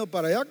camino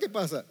para allá, ¿qué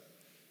pasa?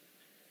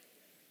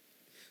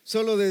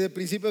 Solo desde el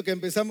principio que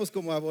empezamos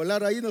como a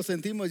volar ahí nos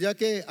sentimos ya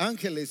que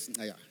ángeles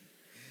allá.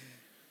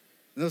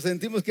 Nos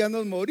sentimos que ya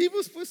nos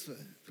morimos, pues,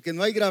 porque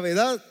no hay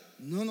gravedad.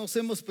 No nos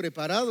hemos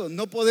preparado,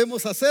 no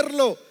podemos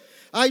hacerlo.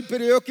 Ay,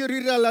 pero yo quiero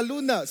ir a la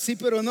luna. Sí,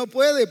 pero no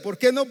puede. ¿Por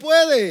qué no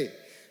puede?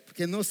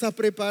 Porque no está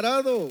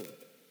preparado.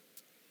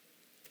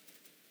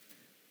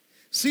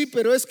 Sí,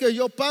 pero es que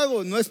yo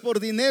pago. No es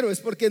por dinero, es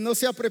porque no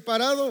se ha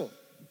preparado.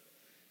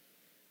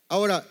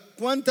 Ahora,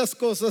 ¿cuántas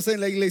cosas en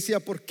la iglesia,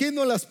 por qué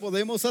no las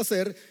podemos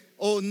hacer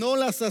o no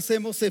las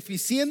hacemos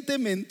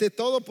eficientemente?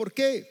 Todo, ¿por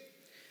qué?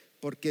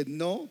 Porque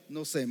no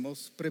nos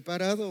hemos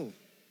preparado.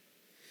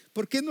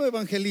 ¿Por qué no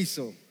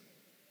evangelizo?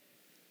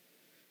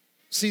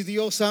 Si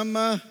Dios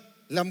ama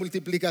la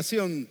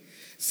multiplicación,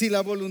 si la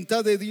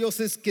voluntad de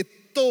Dios es que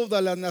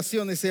todas las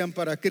naciones sean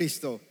para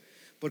Cristo,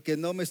 porque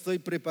no me estoy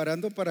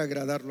preparando para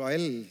agradarlo a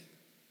Él,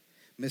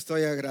 me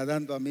estoy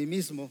agradando a mí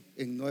mismo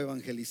en no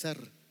evangelizar.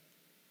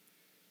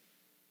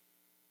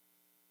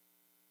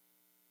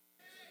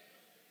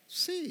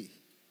 Sí.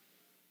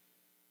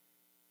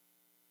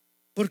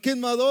 ¿Por qué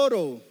no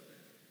adoro?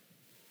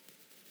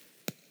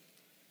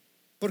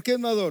 ¿Por qué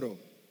no adoro?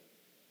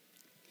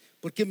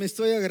 Porque me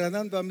estoy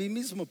agradando a mí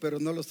mismo, pero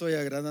no lo estoy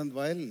agradando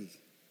a Él.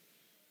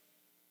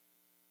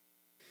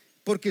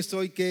 Porque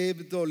estoy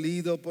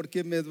dolido,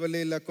 porque me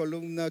duele la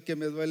columna, que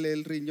me duele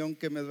el riñón,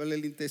 que me duele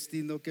el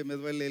intestino, que me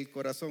duele el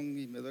corazón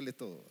y me duele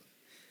todo.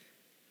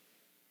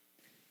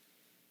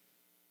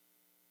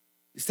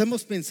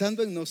 Estamos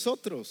pensando en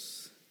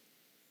nosotros.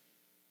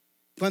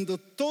 Cuando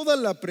toda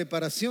la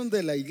preparación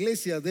de la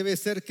iglesia debe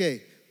ser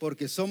 ¿qué?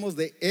 Porque somos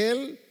de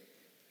Él,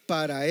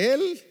 para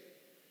Él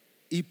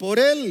y por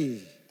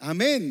Él.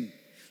 Amén.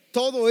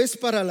 Todo es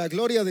para la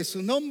gloria de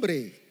su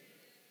nombre.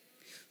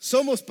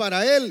 Somos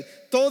para Él.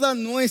 Toda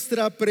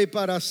nuestra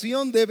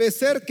preparación debe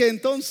ser ¿qué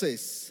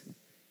entonces?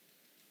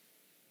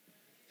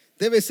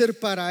 Debe ser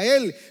para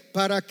Él,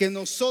 para que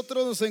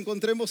nosotros nos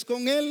encontremos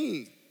con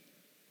Él.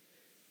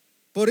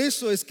 Por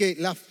eso es que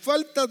la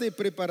falta de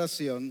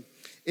preparación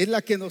es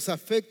la que nos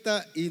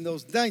afecta y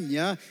nos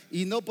daña,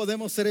 y no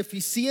podemos ser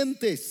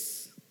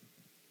eficientes.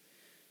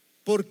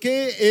 ¿Por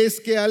qué es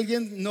que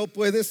alguien no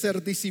puede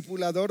ser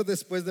discipulador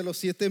después de los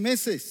 7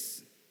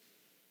 meses?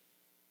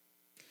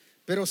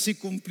 Pero si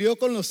cumplió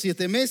con los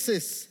 7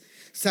 meses,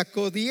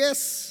 sacó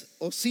 10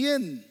 o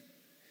 100,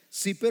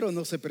 sí, pero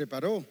no se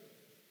preparó.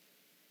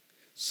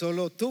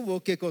 Solo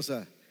tuvo, ¿qué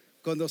cosa?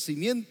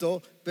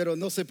 Conocimiento, pero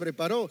no se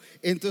preparó.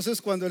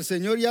 Entonces cuando el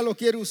Señor ya lo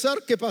quiere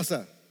usar, ¿qué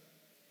pasa?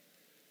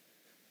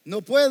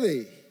 No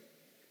puede,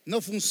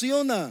 no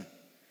funciona.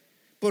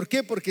 ¿Por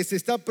qué? Porque se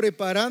está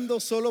preparando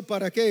solo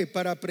para ¿qué?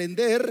 Para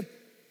aprender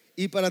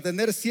y para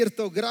tener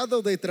cierto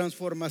grado de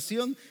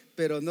transformación,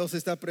 pero no se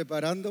está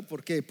preparando.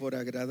 ¿Por qué? Por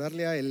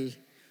agradarle a Él,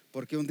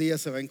 porque un día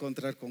se va a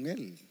encontrar con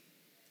Él.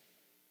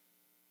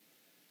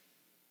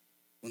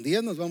 Un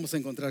día nos vamos a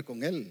encontrar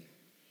con Él.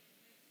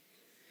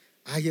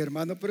 Ay,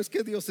 hermano, pero es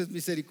que Dios es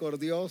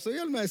misericordioso y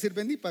Él me va a decir,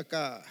 vení para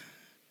acá.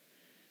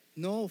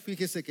 No,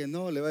 fíjese que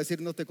no, le va a decir,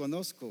 no te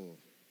conozco.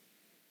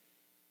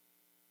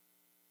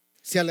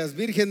 Si a las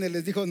vírgenes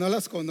les dijo, no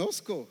las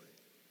conozco.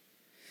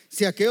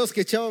 Si a aquellos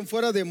que echaban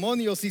fuera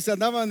demonios y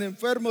sanaban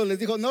enfermos les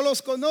dijo, no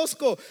los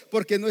conozco,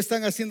 porque no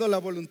están haciendo la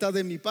voluntad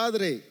de mi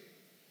Padre.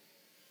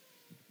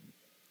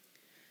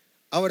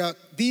 Ahora,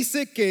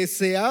 dice que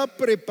se ha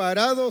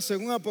preparado,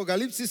 según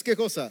Apocalipsis, ¿qué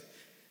cosa?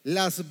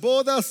 Las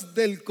bodas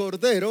del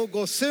Cordero.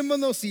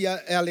 Gocémonos y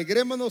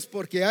alegrémonos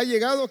porque ha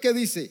llegado, ¿qué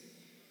dice?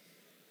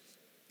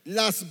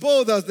 Las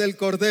bodas del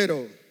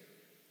Cordero.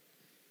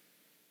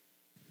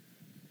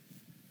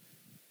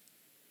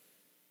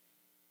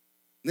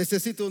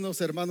 Necesito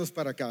unos hermanos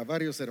para acá,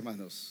 varios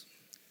hermanos.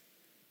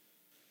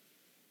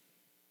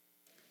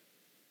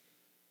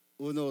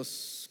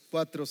 Unos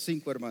 4 o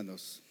 5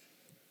 hermanos.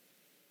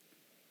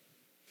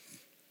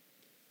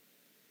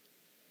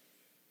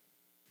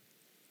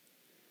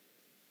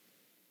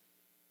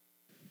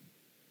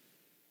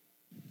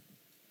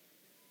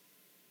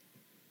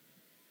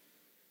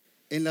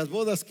 En las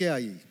bodas, ¿qué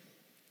hay?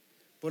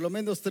 Por lo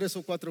menos 3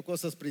 o 4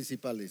 cosas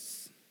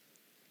principales.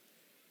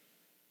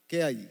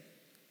 ¿Qué hay?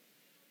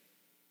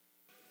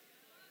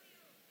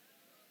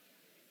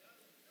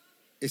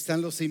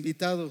 Están los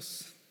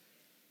invitados.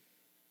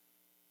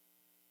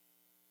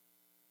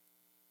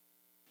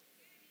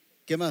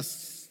 ¿Qué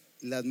más?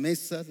 Las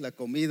mesas, la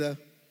comida.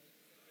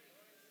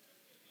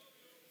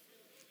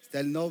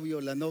 Está el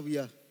novio, la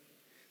novia.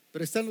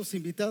 Pero están los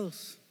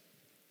invitados.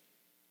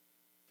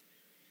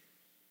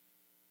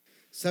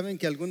 ¿Saben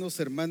que algunos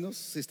hermanos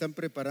se están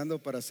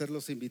preparando para ser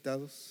los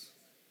invitados?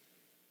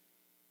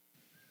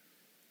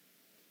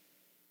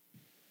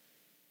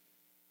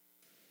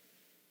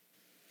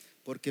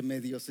 Porque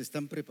medio se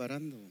están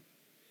preparando.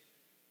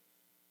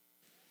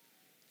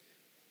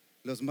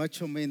 Los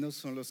macho menos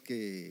son los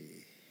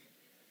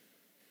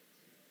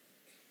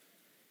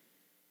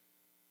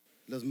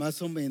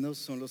más o menos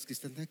son los que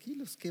están aquí,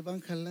 los que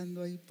van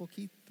jalando ahí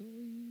poquito.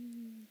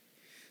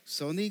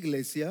 Son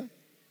iglesia,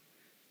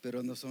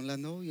 pero no son la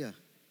novia,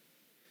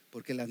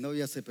 porque la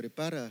novia se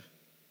prepara.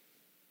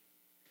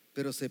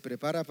 Pero se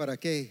prepara ¿para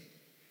qué?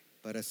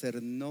 Para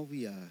ser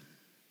novia.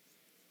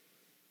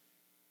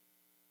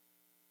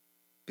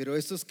 Pero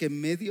estos que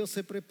medio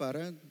se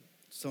preparan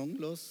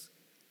son los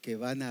que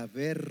van a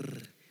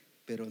ver,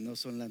 pero no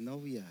son la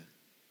novia.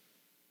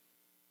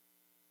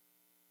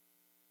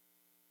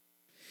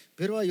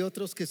 Pero hay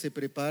otros que se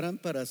preparan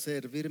para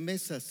servir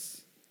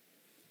mesas.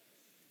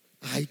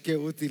 Ay, qué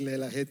útil es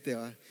la gente,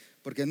 ¿va?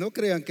 Porque no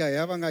crean que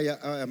allá van a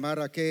llamar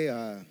a qué,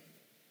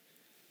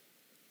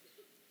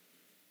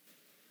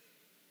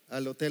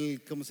 al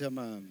hotel, ¿cómo se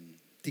llama?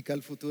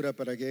 Tical Futura,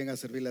 para que lleguen a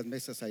servir las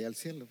mesas allá al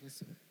cielo,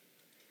 pues.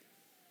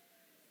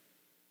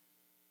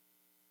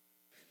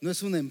 No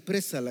es una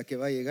empresa la que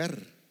va a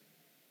llegar.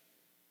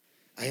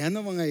 Allá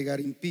no van a llegar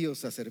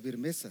impíos a servir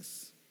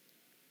mesas,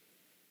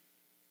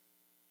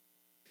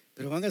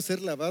 pero van a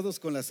ser lavados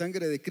con la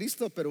sangre de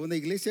Cristo. Pero una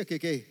iglesia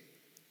que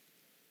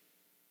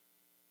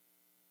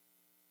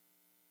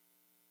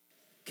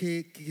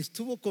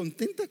estuvo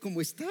contenta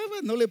como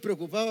estaba, no le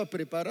preocupaba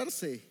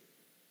prepararse.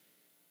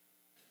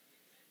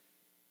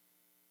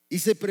 Y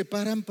se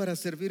preparan para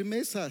servir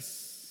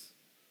mesas.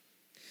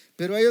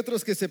 Pero hay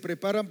otros que se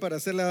preparan para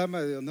ser la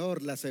dama de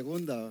honor, la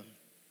segunda.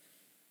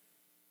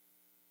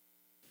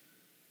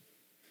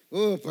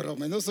 Por lo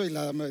menos soy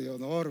la dama de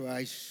honor.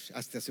 Ay,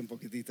 hasta hace un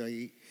poquitito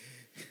ahí.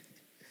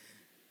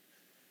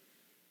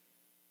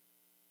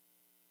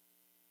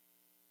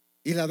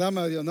 Y la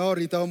dama de honor,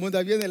 y todo el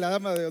mundo viene la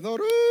dama de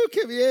honor.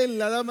 Qué bien,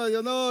 la dama de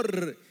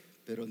honor.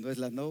 Pero no es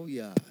la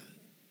novia.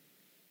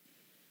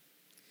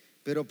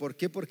 ¿Pero por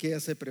qué? Porque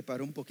ella se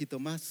preparó un poquito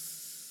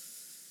más.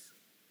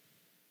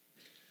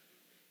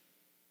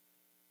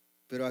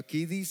 Pero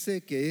aquí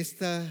dice que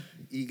esta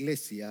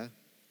iglesia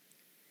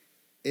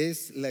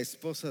es la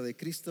esposa de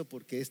Cristo,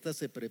 porque esta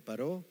se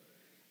preparó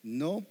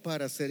no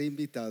para ser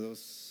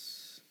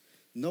invitados,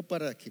 no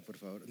para, aquí por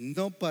favor,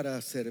 no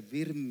para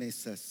servir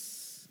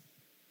mesas,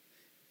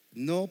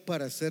 no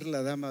para ser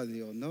la dama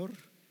de honor.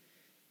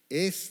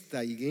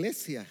 Esta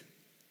iglesia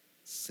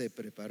se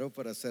preparó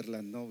para ser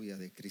la novia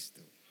de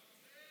Cristo.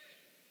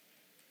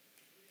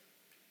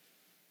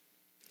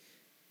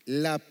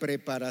 la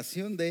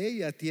preparación de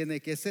ella tiene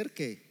que ser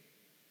 ¿qué?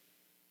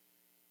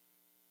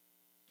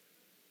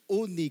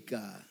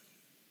 Única.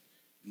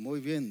 Muy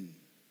bien.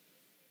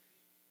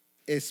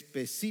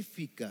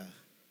 Específica.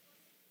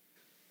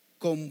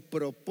 Con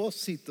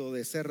propósito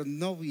de ser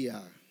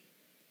novia.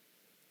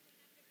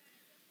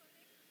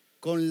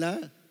 Con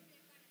la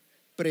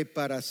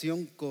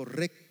preparación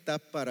correcta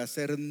para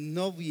ser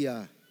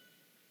novia.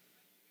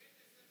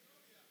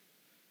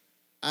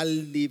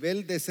 Al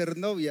nivel de ser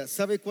novia.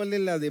 ¿Sabe cuál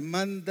es la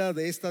demanda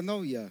de esta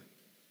novia?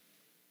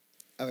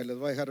 A ver, les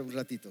voy a dejar un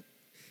ratito.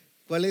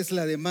 ¿Cuál es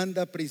la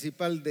demanda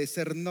principal de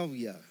ser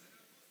novia?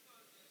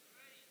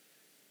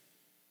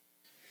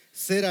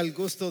 Ser al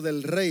gusto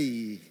del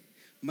rey,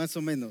 más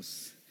o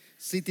menos.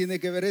 Sí tiene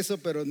que ver eso,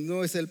 pero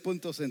no es el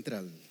punto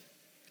central.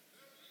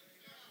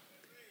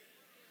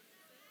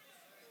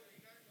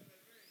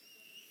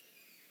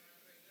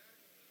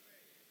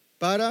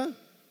 Para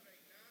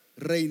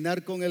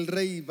reinar con el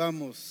rey,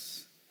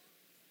 vamos.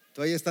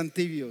 Todavía están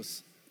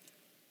tibios.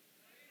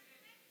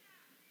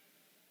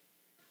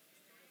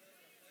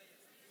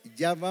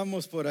 Ya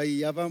vamos por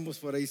ahí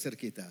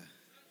cerquita.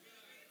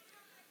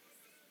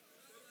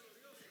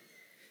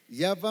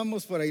 Ya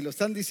vamos por ahí. Lo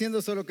están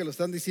diciendo, solo que lo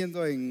están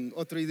diciendo en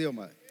otro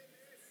idioma.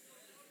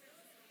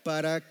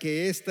 Para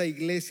que esta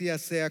iglesia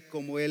sea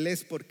como Él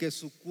es, porque es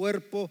su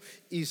cuerpo,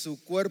 y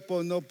su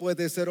cuerpo no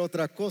puede ser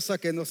otra cosa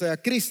que no sea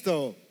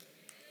Cristo.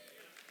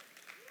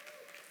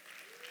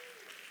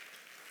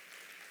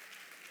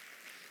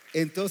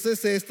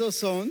 Entonces estos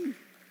son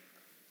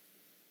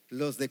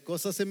los de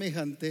cosa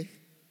semejante.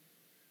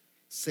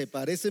 Se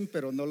parecen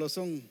pero no lo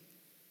son.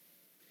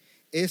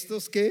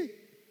 Estos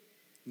que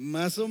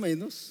más o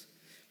menos,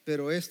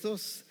 pero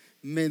estos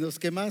menos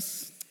que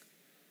más.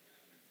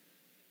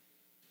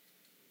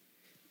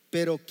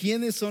 Pero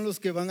 ¿quiénes son los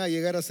que van a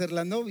llegar a ser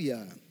la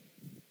novia?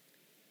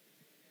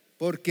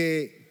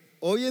 Porque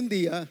hoy en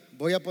día,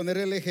 voy a poner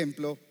el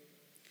ejemplo,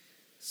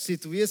 si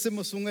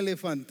tuviésemos un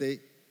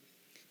elefante,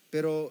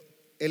 pero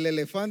el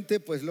elefante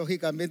pues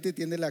lógicamente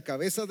tiene la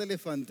cabeza de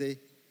elefante,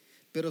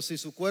 pero si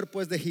su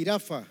cuerpo es de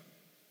jirafa,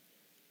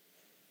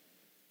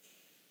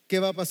 ¿qué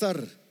va a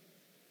pasar?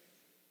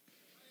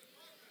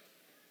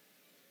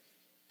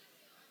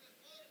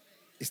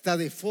 Está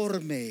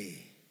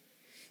deforme.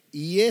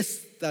 Y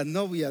esta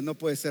novia no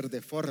puede ser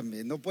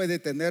deforme, no puede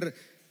tener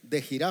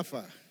de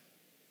jirafa,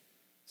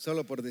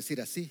 solo por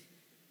decir así.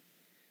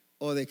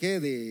 ¿O de qué?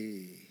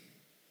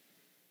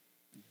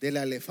 De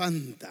la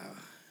elefanta.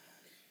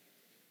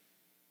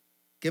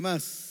 ¿Qué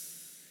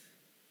más?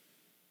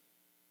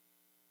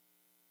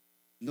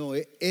 No,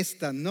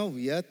 esta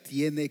novia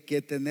tiene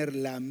que tener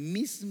la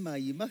misma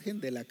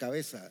imagen de la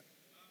cabeza.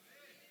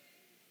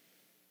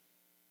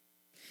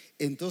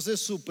 Entonces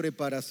su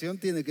preparación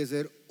tiene que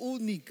ser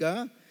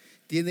única,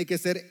 tiene que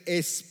ser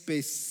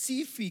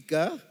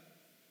específica.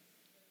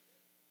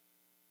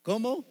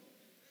 ¿Cómo?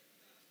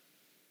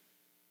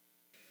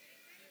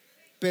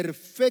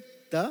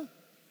 Perfecta,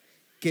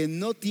 que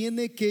no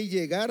tiene que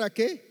llegar a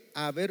 ¿qué?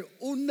 A haber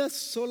una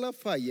sola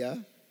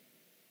falla.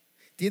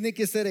 Tiene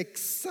que ser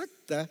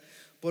exacta,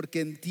 porque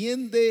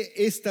entiende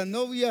esta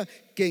novia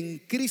que en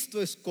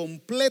Cristo es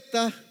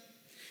completa,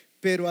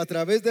 pero a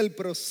través del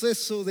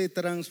proceso de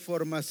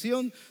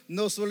transformación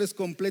no solo es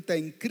completa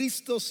en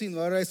Cristo,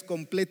 sino ahora es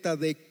completa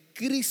de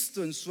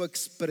Cristo, en su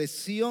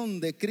expresión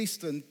de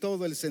Cristo en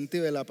todo el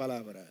sentido de la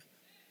palabra.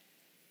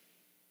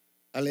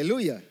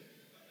 Aleluya.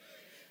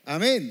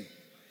 Amén.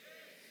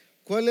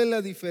 ¿Cuál es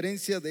la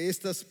diferencia de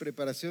estas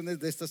preparaciones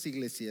de estas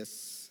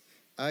iglesias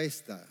a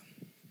esta?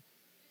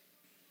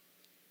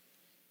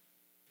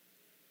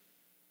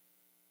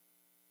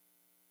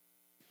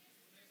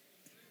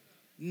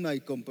 No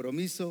hay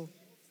compromiso,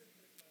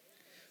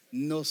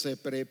 no se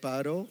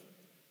preparó,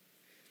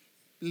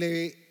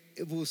 le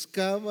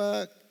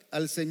buscaba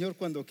al Señor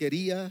cuando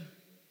quería,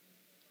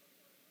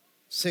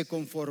 se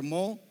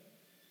conformó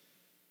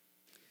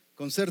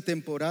con ser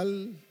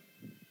temporal,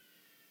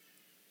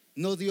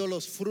 no dio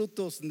los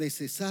frutos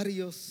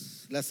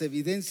necesarios, las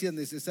evidencias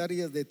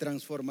necesarias de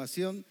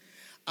transformación,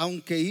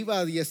 aunque iba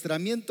a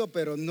adiestramiento,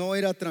 pero no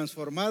era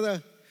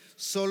transformada,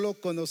 solo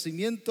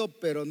conocimiento,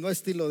 pero no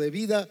estilo de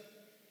vida.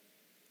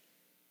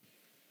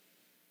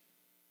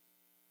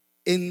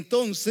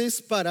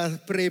 Entonces,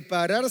 para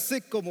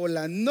prepararse como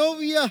la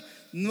novia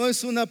no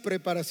es una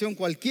preparación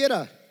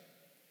cualquiera,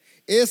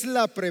 es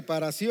la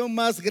preparación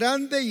más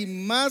grande y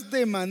más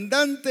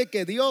demandante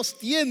que Dios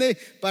tiene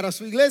para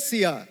su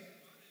iglesia.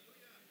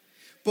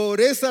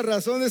 Por esas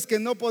razones que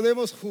no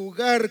podemos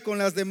jugar con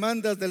las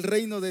demandas del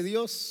reino de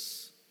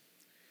Dios.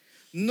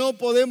 No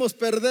podemos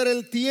perder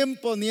el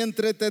tiempo ni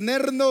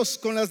entretenernos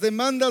con las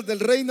demandas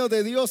del reino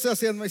de Dios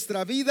hacia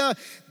nuestra vida,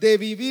 de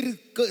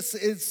vivir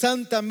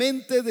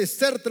santamente, de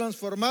ser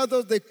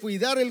transformados, de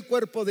cuidar el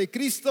cuerpo de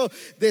Cristo,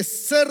 de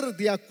ser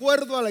de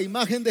acuerdo a la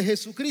imagen de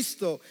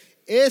Jesucristo.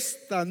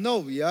 Esta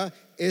novia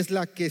es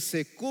la que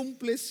se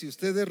cumple, si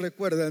ustedes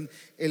recuerdan,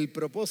 el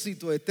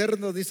propósito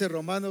eterno, dice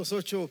Romanos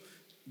 8,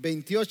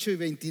 28 y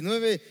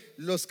 29,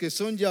 los que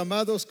son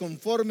llamados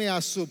conforme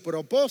a su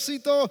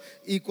propósito.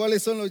 ¿Y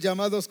cuáles son los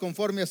llamados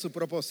conforme a su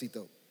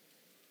propósito?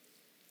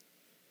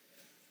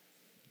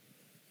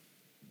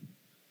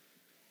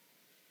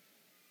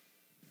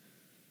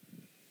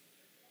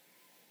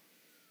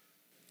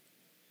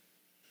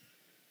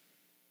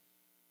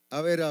 A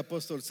ver,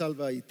 apóstol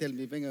Salva y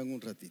Telmi, vengan un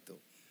ratito.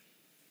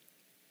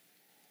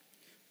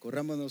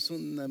 Corrámonos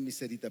una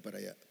miserita para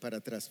allá, para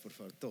atrás, por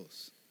favor,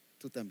 todos.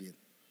 Tú también.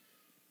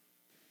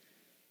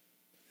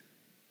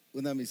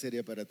 Una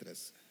miseria para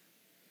atrás.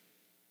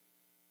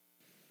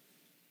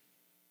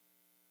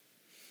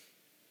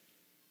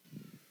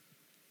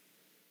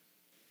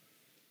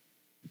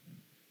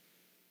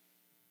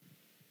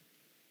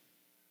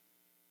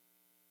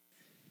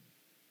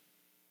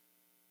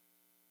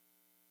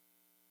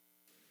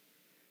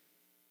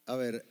 A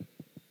ver,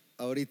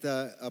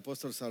 ahorita,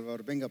 apóstol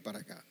Salvador, venga para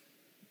acá.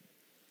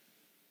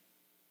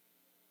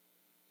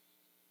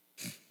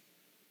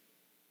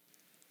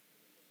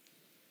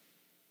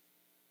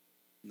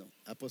 No,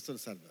 apóstol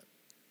Salvador.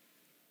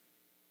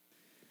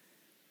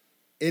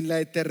 En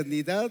la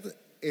eternidad,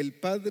 el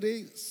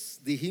Padre,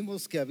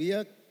 dijimos que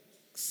había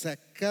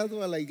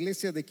sacado a la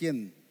iglesia ¿de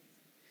quién?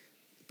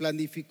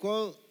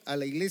 Planificó a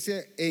la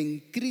iglesia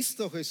en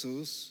Cristo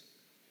Jesús.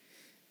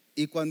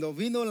 Y cuando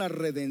vino la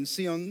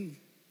redención,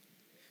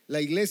 la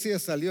iglesia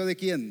salió ¿de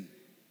quién?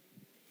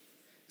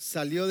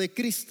 Salió de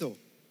Cristo.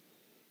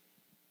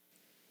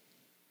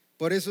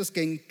 Por eso es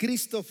que en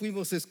Cristo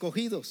fuimos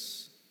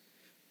escogidos.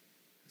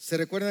 ¿Se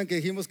recuerdan que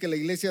dijimos que la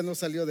iglesia no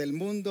salió del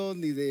mundo,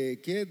 ni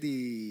de qué,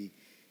 ni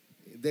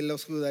de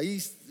los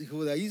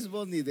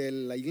judaísmos, ni de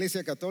la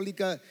iglesia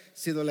católica,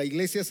 sino la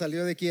iglesia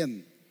salió ¿de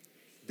quién?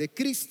 De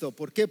Cristo.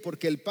 ¿Por qué?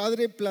 Porque el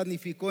Padre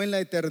planificó en la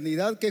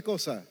eternidad ¿qué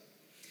cosa?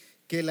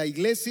 Que la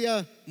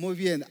iglesia, muy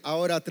bien,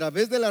 ahora a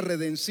través de la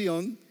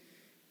redención,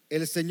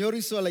 el Señor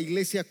hizo a la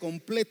iglesia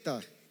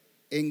completa.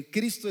 En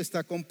Cristo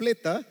está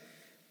completa,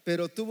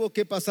 pero tuvo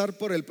que pasar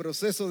por el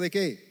proceso ¿de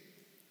qué?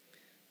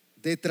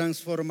 De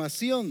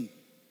transformación.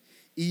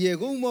 Y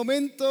llegó un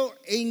momento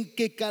en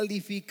que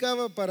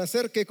calificaba para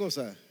hacer ¿qué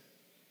cosa?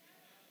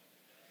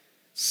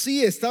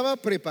 Sí, estaba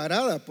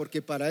preparada,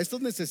 porque para esto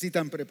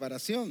necesitan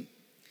preparación.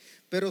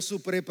 Pero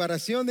su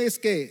preparación es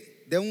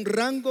que de un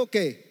rango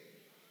 ¿qué?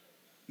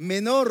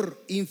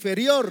 Menor,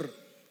 inferior.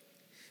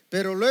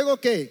 Pero luego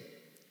 ¿qué?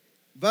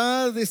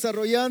 Va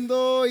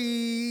desarrollando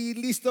y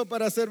listo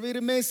para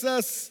servir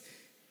mesas.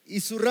 Y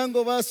su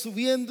rango va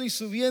subiendo y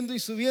subiendo y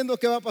subiendo.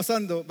 ¿Qué va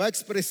pasando? Va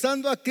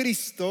expresando a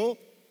Cristo,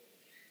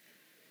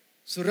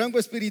 su rango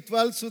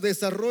espiritual, su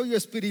desarrollo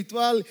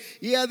espiritual.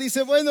 Y ella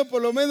dice, bueno,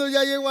 por lo menos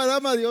ya llego a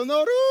dama de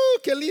honor.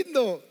 ¡Qué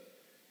lindo!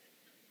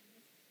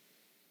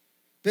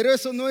 Pero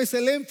eso no es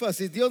el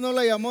énfasis. Dios no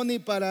la llamó ni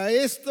para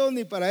esto,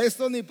 ni para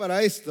esto, ni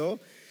para esto,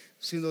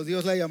 sino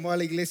Dios la llamó a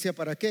la iglesia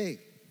 ¿para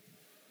qué?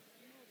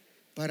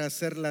 Para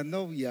ser la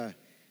novia.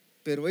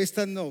 Pero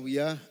esta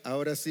novia,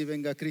 ahora sí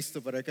venga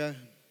Cristo para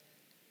acá.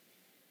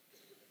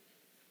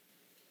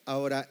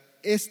 Ahora,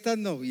 esta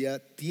novia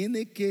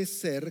tiene que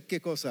ser ¿qué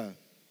cosa?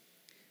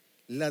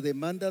 La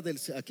demanda del...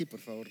 Aquí, por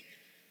favor.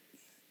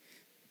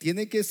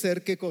 Tiene que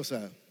ser ¿qué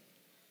cosa?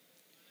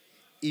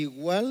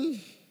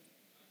 Igual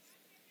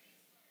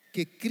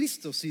que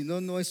Cristo, si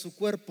no, no es su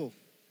cuerpo.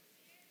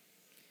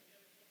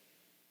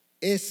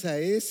 Esa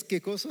es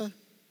 ¿qué cosa?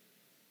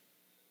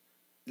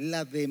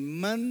 La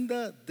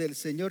demanda del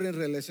Señor en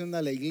relación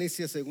a la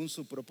iglesia según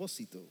su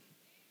propósito.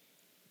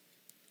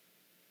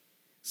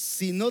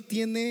 Si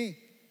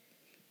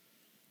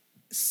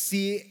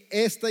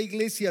esta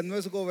iglesia no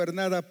es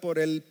gobernada por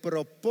el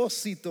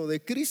propósito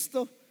de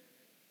Cristo,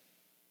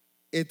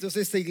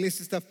 entonces esta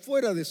iglesia está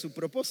fuera de su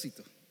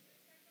propósito.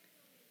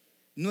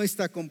 No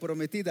está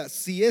comprometida.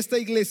 Si esta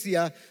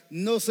iglesia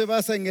no se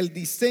basa en el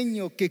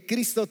diseño que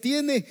Cristo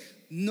tiene,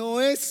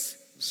 no es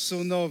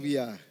su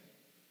novia.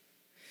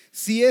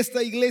 Si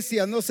esta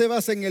iglesia no se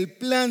basa en el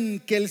plan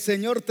que el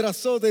Señor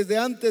trazó desde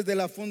antes de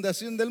la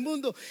fundación del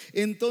mundo,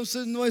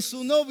 entonces no es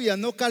su novia,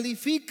 no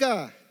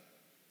califica.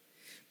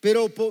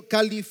 Pero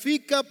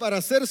califica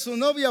para ser su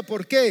novia.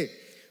 ¿Por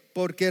qué?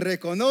 Porque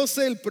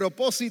reconoce el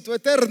propósito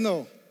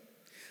eterno,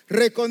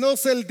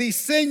 reconoce el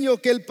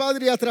diseño que el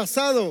Padre ha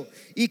trazado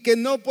y que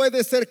no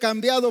puede ser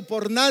cambiado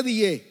por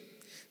nadie,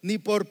 ni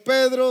por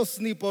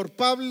Pedros, ni por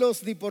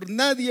Pablos, ni por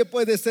nadie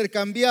puede ser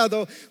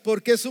cambiado,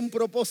 porque es un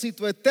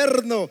propósito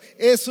eterno,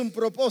 es un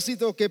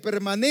propósito que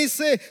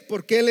permanece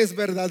porque Él es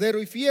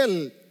verdadero y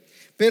fiel.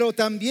 Pero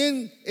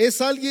también es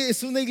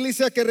una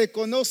iglesia que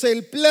reconoce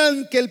el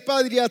plan que el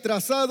Padre ha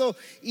trazado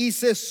y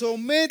se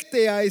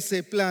somete a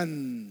ese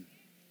plan.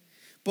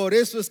 Por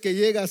eso es que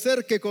llega a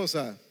ser ¿qué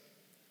cosa?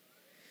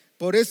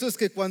 Por eso es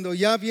que cuando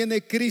ya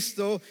viene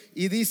Cristo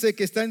y dice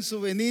que está en su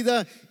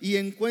venida y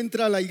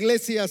encuentra a la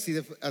iglesia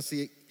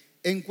así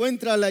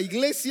encuentra a la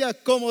iglesia,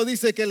 ¿cómo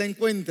dice que la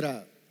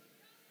encuentra?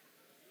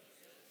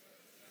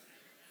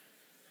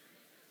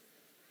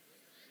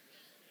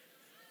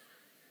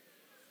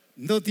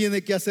 No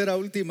tiene que hacer a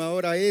última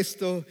hora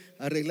esto,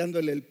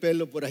 arreglándole el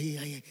pelo por ahí.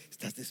 Ay,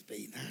 estás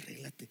despeinada,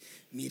 arréglate.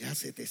 Mira,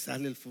 se te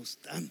sale el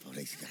fustán por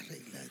ahí,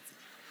 arréglate.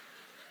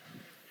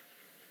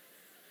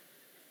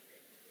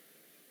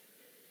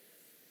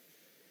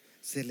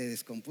 Se le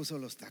descompuso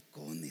los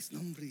tacones, no,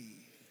 hombre.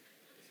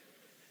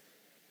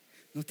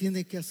 No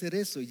tiene que hacer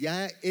eso.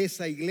 Ya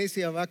esa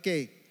iglesia va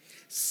que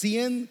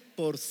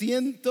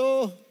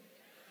 100%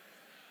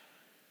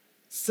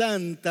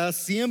 santa,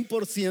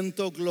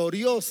 100%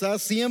 gloriosa,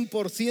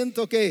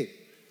 100%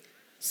 que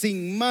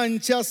sin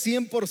mancha,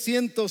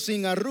 100%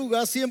 sin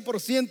arrugas,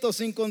 100%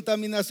 sin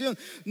contaminación.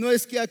 No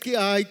es que aquí,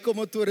 ay,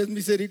 como tú eres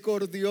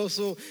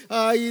misericordioso,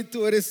 ay,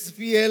 tú eres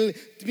fiel,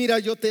 mira,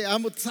 yo te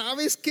amo,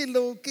 sabes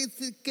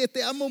que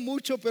te amo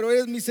mucho, pero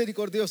eres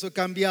misericordioso,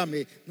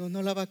 cámbiame. No,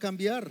 no la va a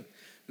cambiar.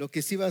 Lo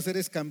que sí va a hacer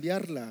es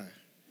cambiarla.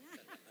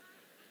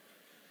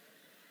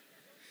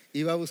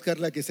 Y va a buscar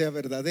la que sea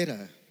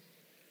verdadera.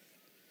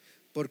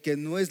 Porque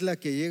no es la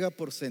que llega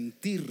por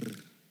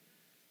sentir,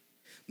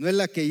 no es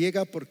la que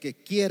llega porque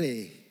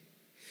quiere,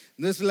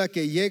 no es la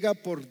que llega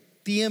por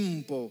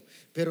tiempo.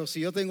 Pero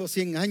si yo tengo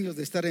 100 años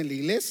de estar en la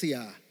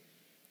iglesia,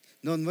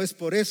 no es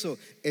por eso,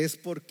 es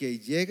porque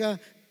llega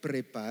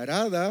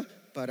preparada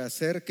para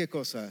ser, ¿qué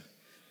cosa?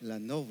 La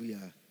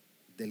novia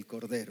del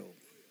Cordero.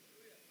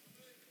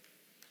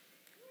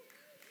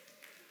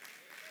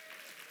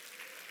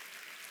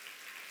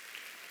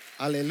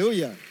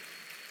 Aleluya.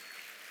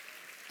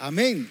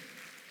 Amén.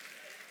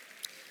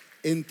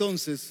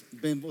 Entonces,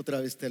 ven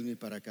otra vez, Telmi,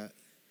 para acá.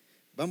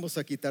 Vamos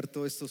a quitar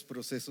todos estos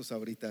procesos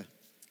ahorita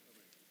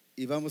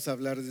y vamos a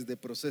hablar desde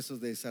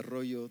procesos de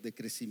desarrollo, de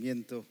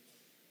crecimiento.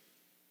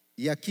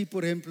 Y aquí,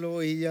 por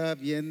ejemplo, ella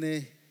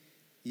viene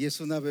y es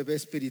una bebé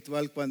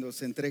espiritual cuando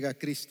se entrega a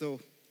Cristo,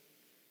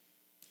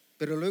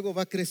 pero luego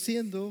va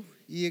creciendo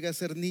y llega a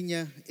ser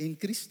niña en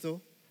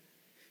Cristo,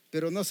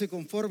 pero no se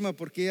conforma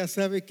porque ella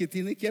sabe que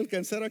tiene que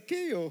alcanzar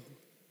aquello,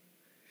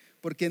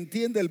 porque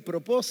entiende el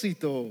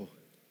propósito.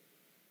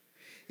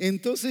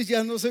 Entonces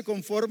ya no se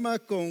conforma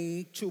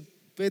con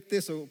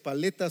chupetes o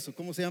paletas o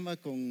cómo se llama,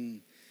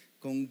 con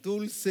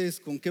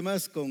dulces, con qué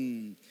más,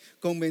 con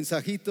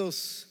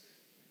mensajitos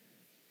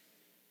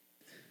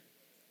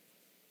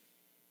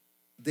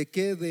de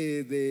qué,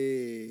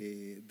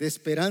 de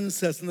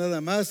esperanzas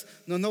nada más.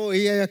 No,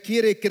 ella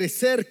quiere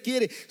crecer,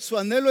 su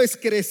anhelo es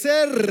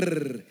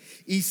crecer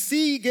y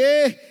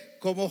sigue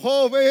como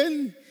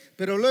joven,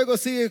 pero luego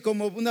sigue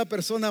como una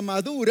persona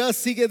madura,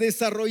 sigue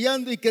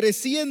desarrollando y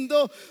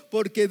creciendo,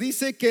 porque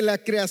dice que la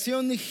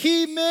creación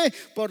gime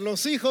por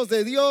los hijos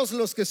de Dios,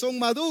 los que son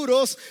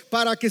maduros,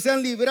 para que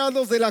sean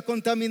librados de la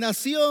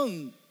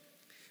contaminación.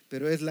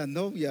 Pero es la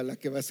novia la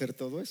que va a hacer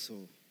todo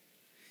eso.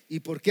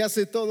 ¿Y por qué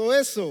hace todo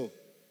eso?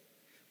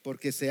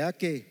 Porque se ha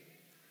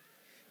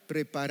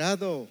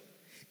preparado,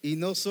 y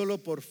no solo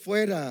por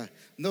fuera,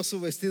 no su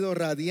vestido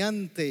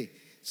radiante,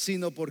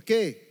 sino ¿por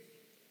qué?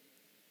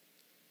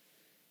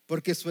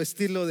 Porque su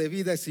estilo de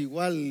vida es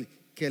igual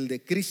que el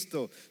de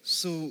Cristo,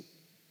 su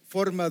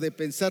forma de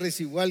pensar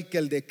es igual que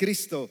el de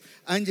Cristo.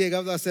 Han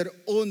llegado a ser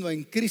uno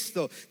en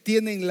Cristo,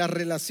 tienen la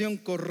relación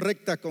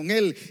correcta con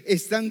Él,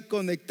 están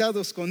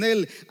conectados con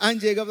Él, han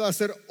llegado a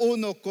ser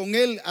uno con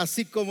Él,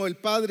 así como el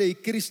Padre y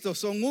Cristo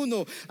son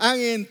uno. Han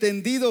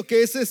entendido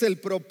que ese es el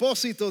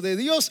propósito de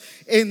Dios.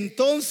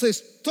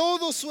 Entonces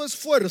todo su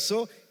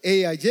esfuerzo,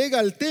 ella llega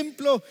al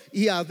templo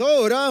y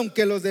adora,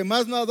 aunque los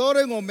demás no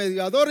adoren o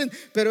medio adoren,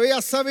 pero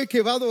ella sabe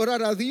que va a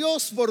adorar a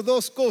Dios por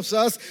dos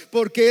cosas: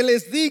 porque Él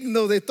es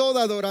digno de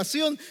toda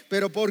adoración,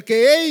 pero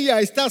porque ella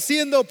está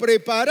siendo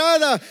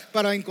preparada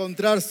para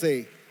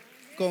encontrarse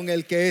con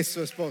el que es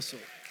su esposo.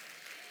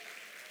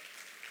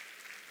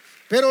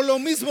 Pero lo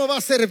mismo va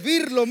a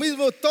servir, lo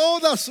mismo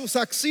todas sus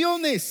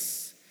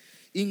acciones,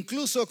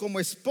 incluso como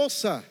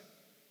esposa.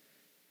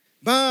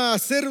 Va a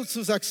hacer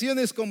sus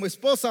acciones como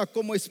esposa,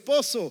 como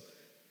esposo.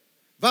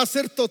 Va a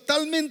ser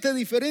totalmente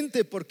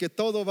diferente, porque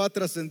todo va a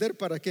trascender.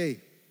 ¿Para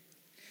qué?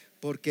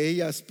 Porque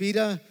ella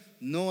aspira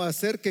no a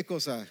ser, ¿qué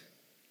cosa?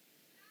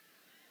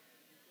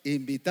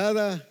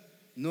 Invitada,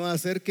 no a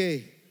hacer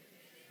qué,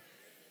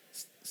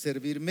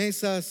 servir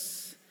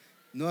mesas,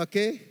 no a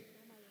qué,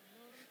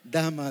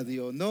 dama de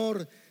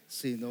honor,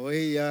 sino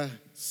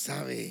ella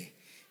sabe.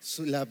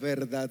 La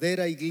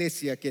verdadera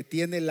iglesia que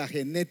tiene la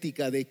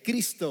genética de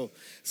Cristo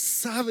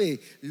sabe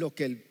lo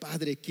que el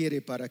Padre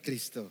quiere para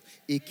Cristo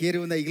y quiere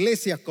una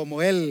iglesia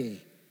como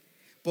Él.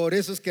 Por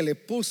eso es que le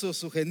puso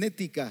su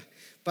genética,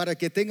 para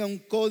que tenga un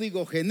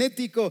código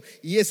genético,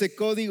 y ese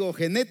código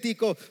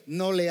genético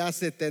no le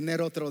hace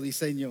tener otro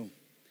diseño,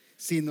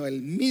 sino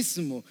el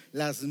mismo,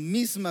 las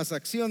mismas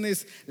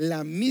acciones,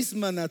 la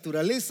misma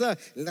naturaleza,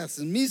 las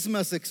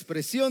mismas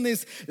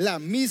expresiones, la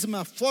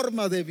misma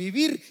forma de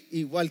vivir,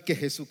 igual que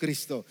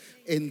Jesucristo.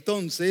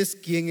 Entonces,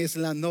 ¿quién es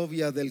la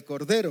novia del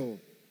Cordero?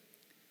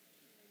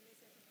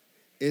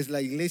 Es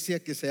la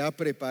iglesia que se ha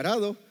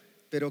preparado,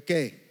 pero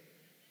 ¿qué?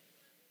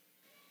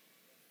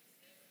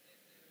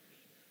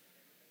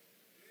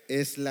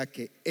 Es la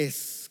que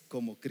es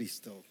como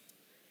Cristo.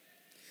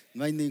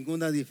 No hay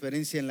ninguna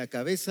diferencia en la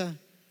cabeza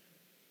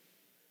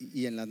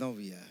y en la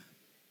novia.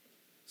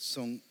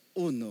 Son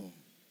uno.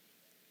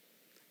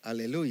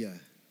 Aleluya.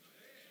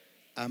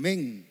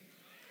 Amén.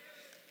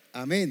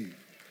 Amén.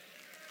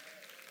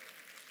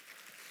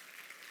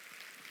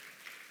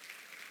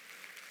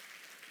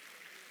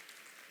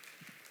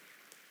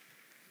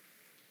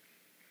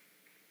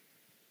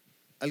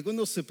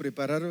 Algunos se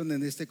prepararon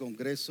en este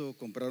congreso,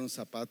 compraron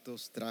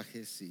zapatos,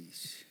 trajes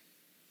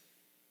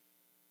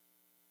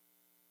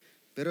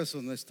pero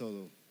eso no es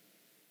todo.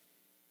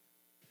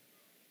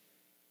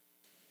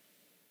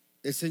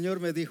 El Señor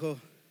me dijo: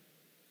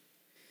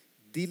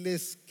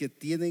 diles que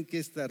tienen que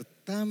estar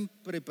tan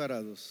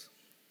preparados,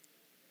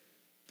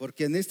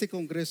 porque en este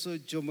congreso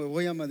yo me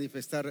voy a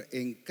manifestar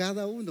en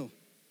cada uno,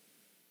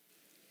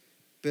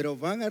 pero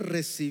van a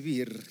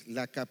recibir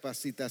la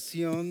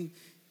capacitación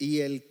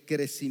y el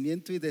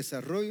crecimiento y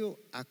desarrollo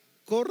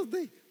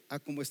acorde a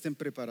como estén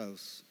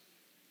preparados,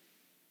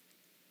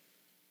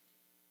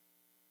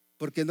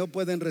 porque no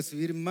pueden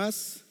recibir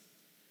más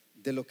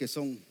de lo que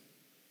son,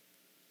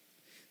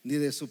 ni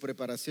de su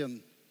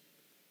preparación,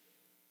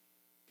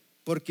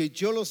 porque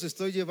yo los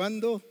estoy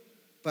llevando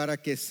para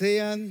que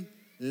sean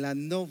la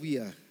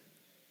novia,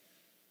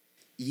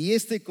 y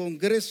este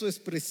congreso es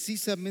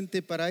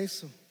precisamente para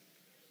eso,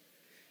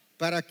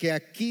 para que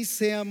aquí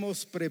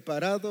seamos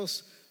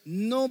preparados,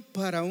 no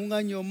para un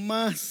año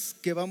más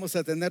que vamos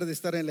a tener de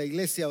estar en la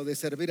iglesia o de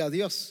servir a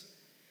Dios,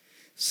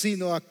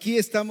 sino aquí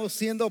estamos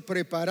siendo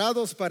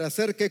preparados para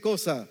hacer ¿qué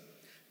cosa?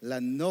 La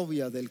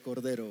novia del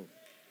Cordero.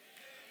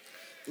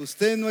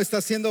 Usted no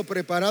está siendo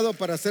preparado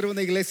para hacer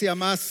una iglesia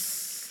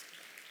más.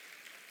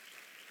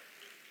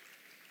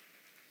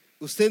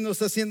 Usted no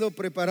está siendo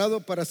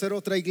preparado para hacer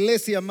otra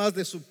iglesia más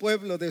de su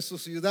pueblo, de su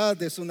ciudad,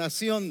 de su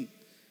nación.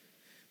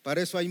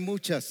 Para eso hay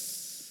muchas.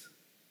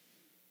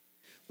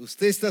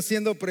 Usted está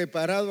siendo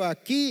preparado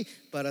aquí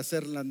para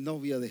ser la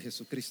novia de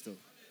Jesucristo.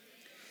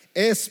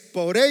 Es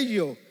por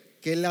ello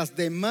que las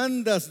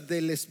demandas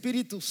del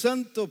Espíritu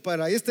Santo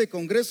para este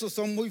congreso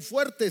son muy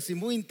fuertes y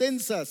muy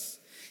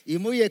intensas y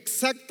muy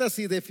exactas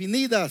y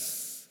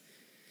definidas.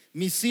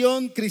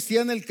 Misión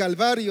Cristiana El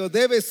Calvario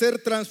debe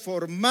ser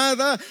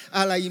transformada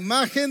a la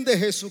imagen de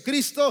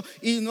Jesucristo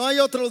y no hay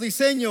otro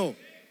diseño.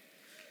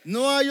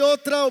 No hay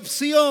otra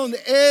opción,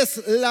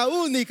 es la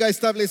única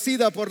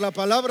establecida por la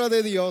palabra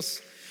de Dios,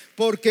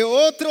 porque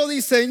otro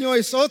diseño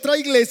es otra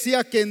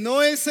iglesia que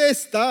no es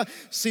esta,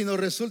 sino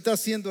resulta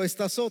siendo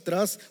estas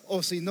otras,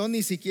 o si no,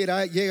 ni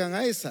siquiera llegan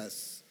a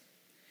esas.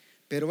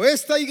 Pero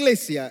esta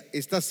iglesia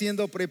está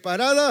siendo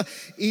preparada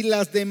y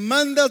las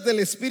demandas del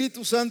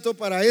Espíritu Santo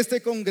para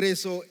este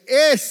congreso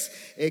es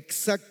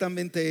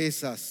exactamente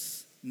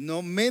esas,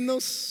 no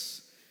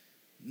menos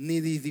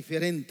ni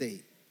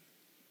diferente.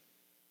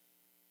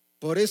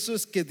 Por eso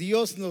es que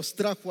Dios nos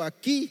trajo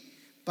aquí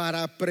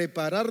para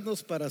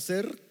prepararnos para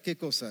hacer ¿qué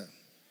cosa?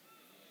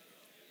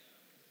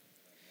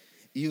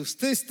 Y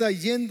usted está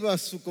yendo a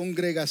su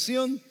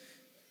congregación,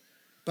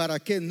 ¿para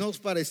qué? No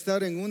para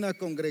estar en una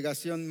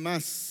congregación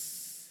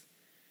más.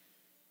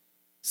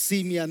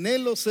 Si mi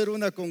anhelo ser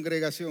una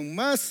congregación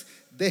más,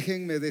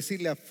 déjenme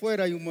decirle,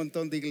 afuera hay un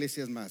montón de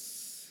iglesias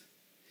más,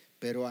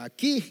 pero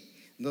aquí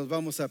nos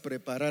vamos a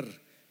preparar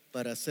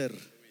para ser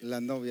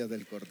la novia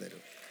del Cordero.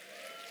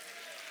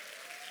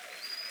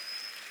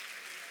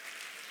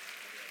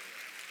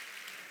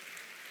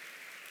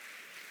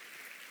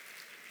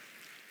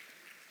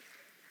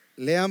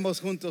 Leamos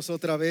juntos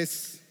otra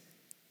vez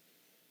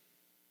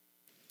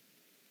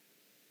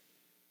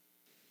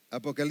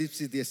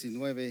Apocalipsis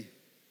 19,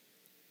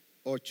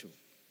 8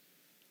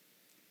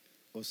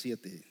 o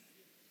 7.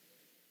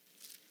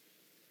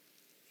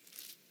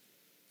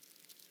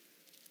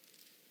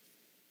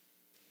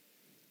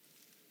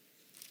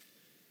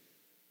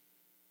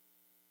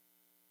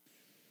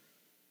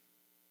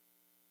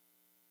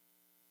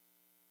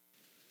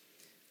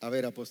 A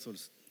ver, apóstol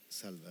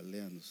Salva,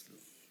 léanoslo.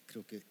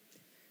 Creo que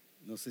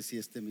no sé si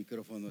este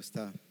micrófono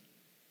está.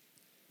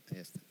 Ahí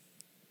está.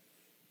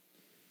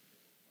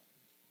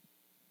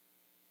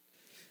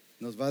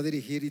 Nos va a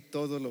dirigir y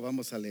todo lo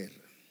vamos a leer.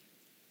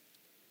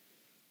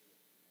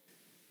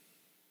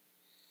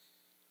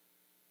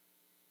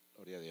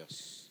 Gloria a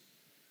Dios.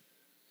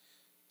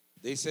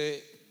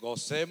 Dice: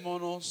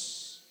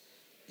 gocémonos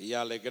y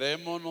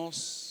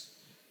alegrémonos,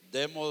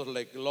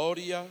 démosle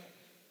gloria,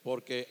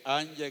 porque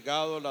han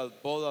llegado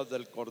las bodas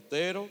del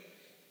Cordero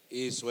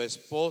y su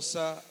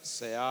esposa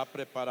se ha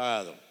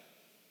preparado.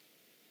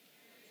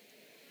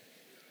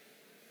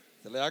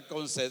 Se le ha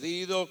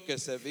concedido que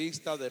se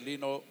vista de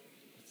lino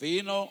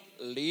fino,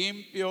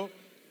 limpio,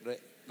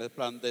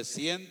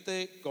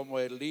 resplandeciente como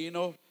el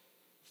lino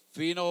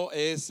fino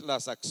es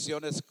las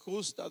acciones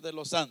justas de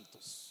los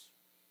santos.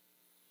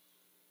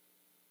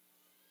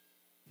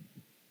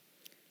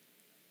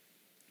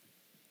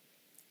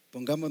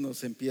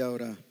 Pongámonos en pie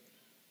ahora.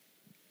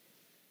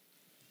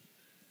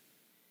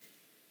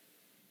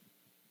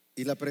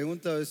 Y la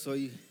pregunta es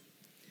hoy: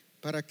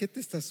 ¿para qué te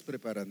estás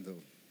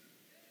preparando?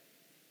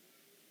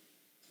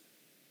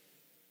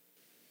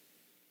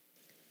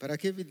 ¿Para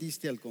qué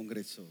viniste al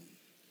Congreso?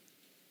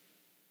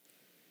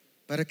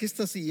 ¿Para qué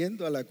estás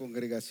yendo a la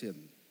congregación?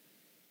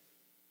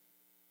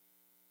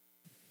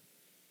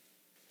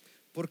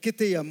 ¿Por qué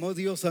te llamó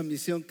Dios a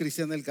Misión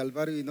Cristiana El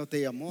Calvario y no te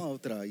llamó a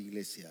otra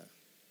iglesia?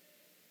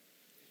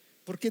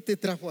 ¿Por qué te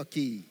trajo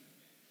aquí?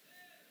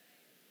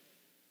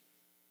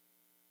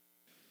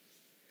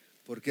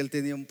 Porque Él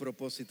tenía un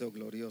propósito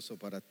glorioso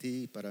para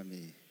ti y para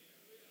mí.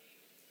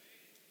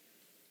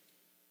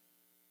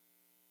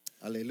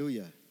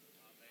 Aleluya.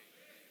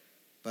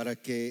 Para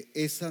que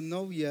esa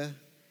novia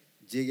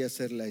llegue a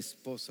ser la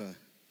esposa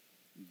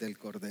del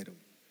Cordero.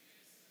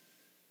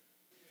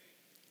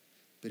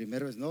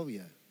 Primero es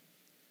novia.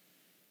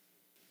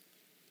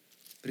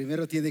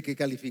 Primero tiene que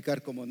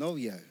calificar como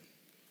novia.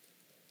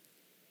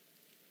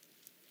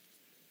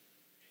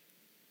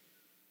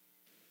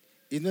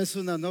 Y no es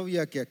una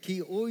novia que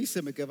aquí, uy,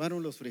 se me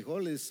quemaron los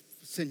frijoles,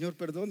 Señor,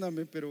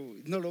 perdóname, pero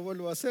no lo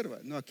vuelvo a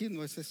hacer. No, aquí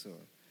no es eso.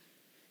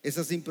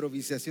 Esas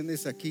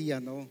improvisaciones aquí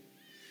ya no.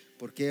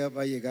 Porque ella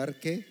va a llegar,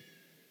 ¿qué?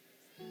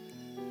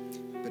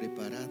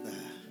 Preparada.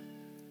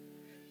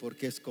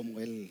 Porque es como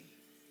Él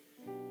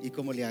y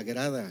como le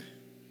agrada.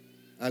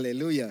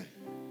 Aleluya.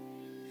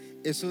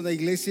 Es una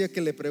iglesia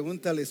que le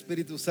pregunta al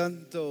Espíritu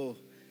Santo: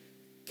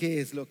 ¿qué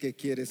es lo que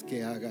quieres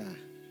que haga?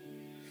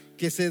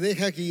 Que se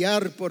deja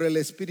guiar por el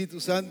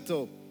Espíritu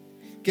Santo,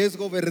 que es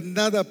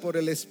gobernada por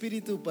el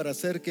Espíritu para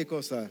hacer ¿qué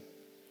cosa?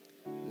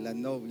 La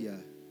novia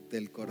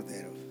del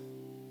Cordero.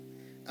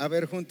 A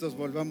ver, juntos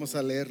volvamos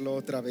a leerlo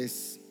otra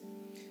vez.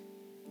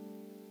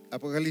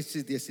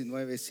 Apocalipsis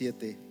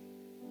 19:7.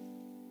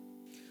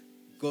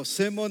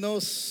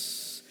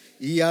 Gocémonos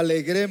y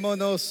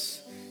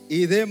alegrémonos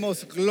y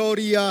demos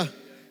gloria,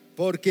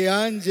 porque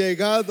han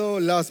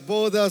llegado las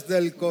bodas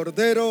del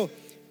Cordero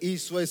y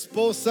su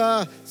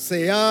esposa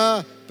se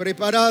ha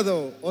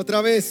preparado.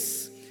 Otra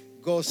vez,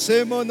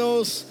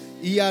 gocémonos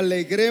y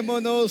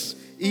alegrémonos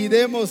y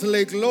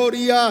démosle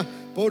gloria,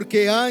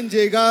 porque han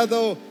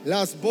llegado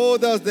las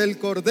bodas del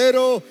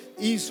Cordero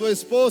y su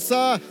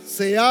esposa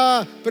se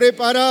ha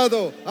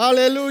preparado.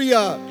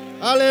 Aleluya,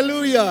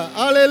 aleluya,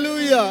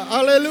 aleluya,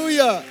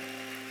 aleluya.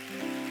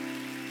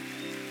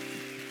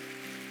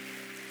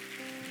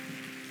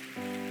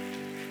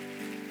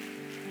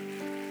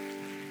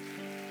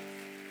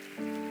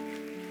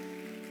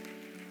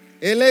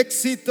 El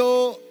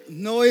éxito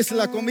no es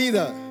la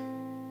comida.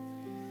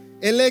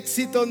 El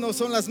éxito no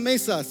son las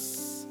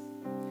mesas.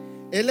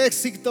 El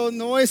éxito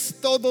no es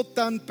todo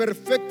tan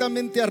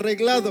perfectamente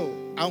arreglado,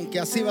 aunque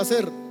así va a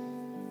ser.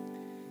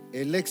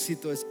 El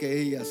éxito es que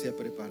ella se ha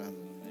preparado.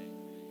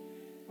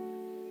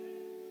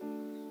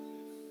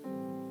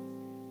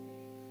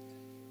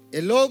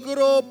 El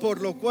logro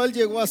por lo cual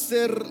llegó a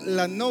ser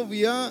la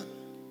novia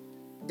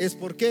es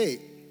 ¿por qué?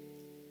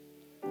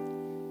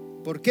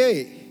 ¿Por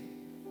qué?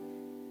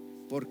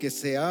 Porque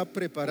se ha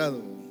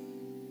preparado.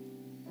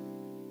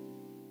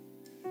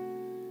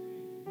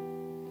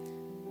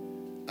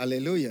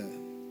 Aleluya.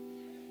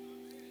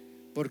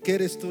 Porque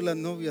eres tú la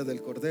novia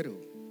del Cordero.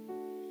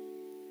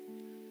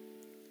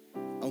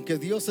 Aunque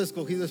Dios ha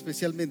escogido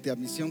especialmente a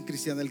Misión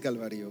Cristiana El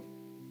Calvario,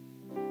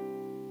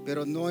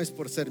 pero no es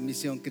por ser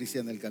Misión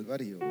Cristiana El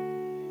Calvario.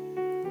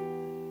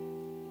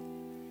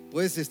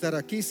 Puedes estar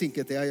aquí sin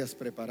que te hayas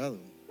preparado.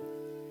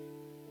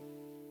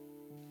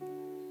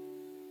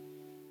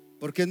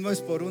 Porque no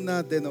es por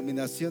una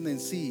denominación en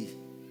sí,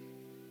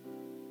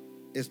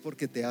 es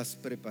porque te has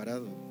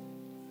preparado.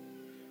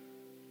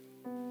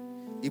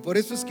 Y por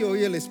eso es que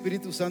hoy el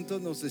Espíritu Santo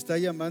nos está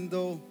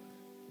llamando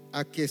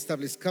a que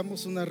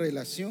establezcamos una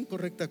relación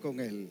correcta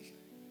con Él.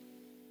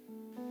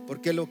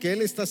 Porque lo que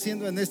Él está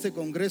haciendo en este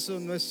congreso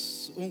no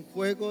es un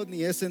juego,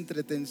 ni es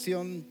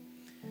entretención,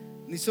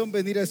 ni son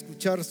venir a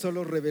escuchar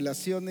solo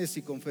revelaciones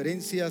y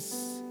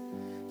conferencias,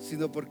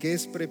 sino porque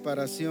es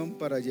preparación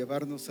para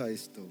llevarnos a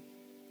esto.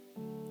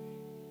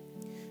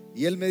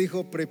 Y Él me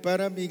dijo: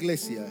 prepara mi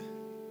iglesia,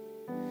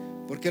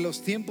 porque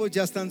los tiempos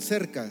ya están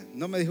cerca.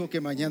 No me dijo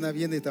que mañana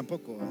viene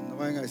tampoco, no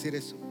vayan a decir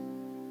eso.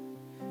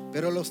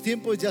 Pero los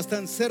tiempos ya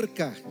están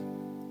cerca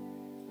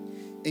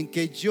en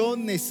que yo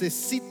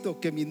necesito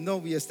que mi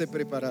novia esté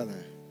preparada.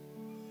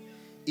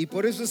 Y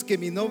por eso es que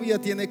mi novia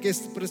tiene que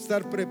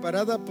estar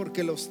preparada,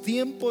 porque los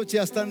tiempos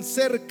ya están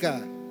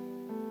cerca.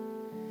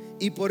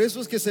 Y por eso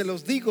es que se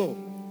los digo,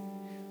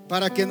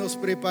 para que nos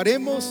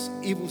preparemos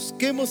y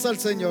busquemos al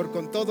Señor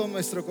con todo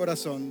nuestro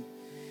corazón,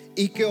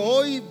 y que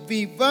hoy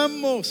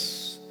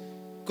vivamos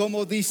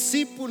como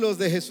discípulos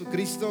de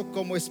Jesucristo,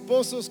 como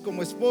esposos,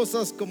 como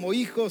esposas, como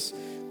hijos,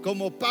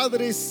 como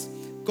padres,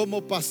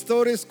 como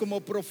pastores,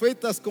 como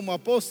profetas, como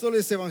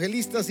apóstoles,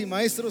 evangelistas y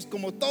maestros,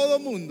 como todo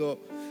mundo,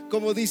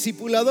 como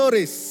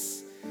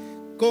discipuladores,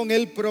 con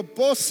el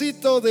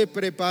propósito de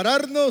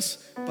prepararnos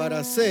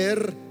para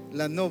ser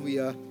la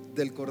novia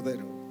del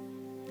Cordero.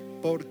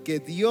 Porque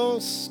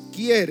Dios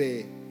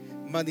quiere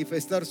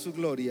manifestar su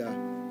gloria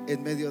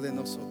en medio de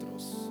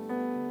nosotros.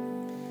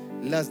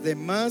 Las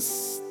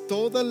demás,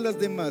 todas las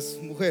demás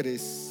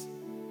mujeres,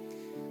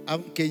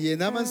 aunque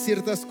llenaban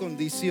ciertas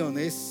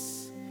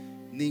condiciones,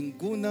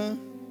 ninguna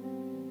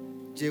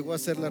llegó a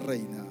ser la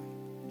reina,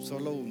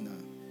 solo una.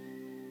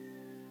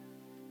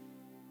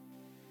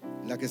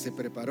 la que se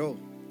preparó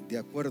de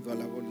acuerdo a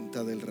la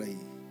voluntad del Rey.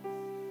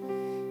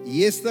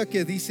 Y esta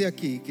que dice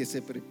aquí que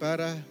se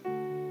prepara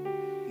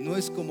no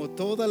es como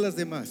todas las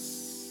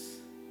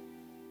demás.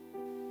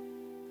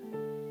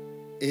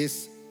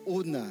 Es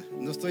una,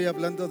 no estoy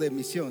hablando de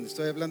misión,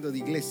 estoy hablando de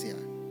iglesia.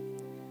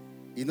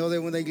 Y no de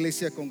una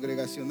iglesia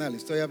congregacional,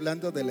 estoy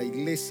hablando de la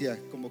iglesia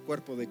como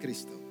cuerpo de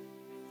Cristo.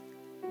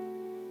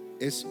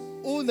 Es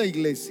una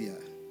iglesia.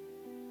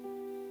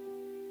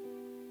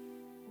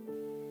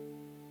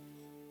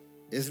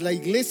 Es la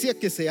iglesia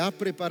que se ha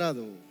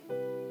preparado.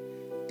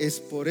 Es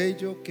por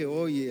ello que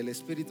hoy el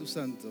Espíritu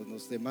Santo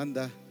nos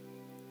demanda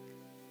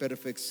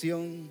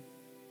perfección,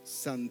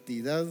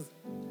 santidad,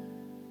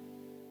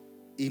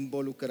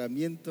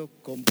 involucramiento,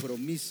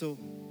 compromiso.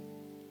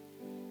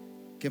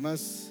 ¿Qué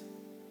más?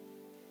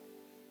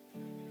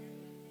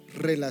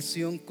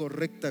 Relación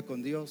correcta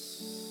con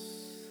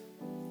Dios.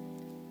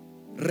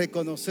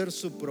 Reconocer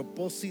su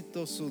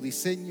propósito, su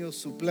diseño,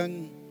 su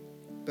plan.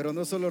 Pero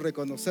no solo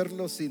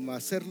reconocerlo, sino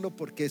hacerlo,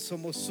 porque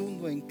somos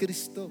uno en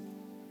Cristo.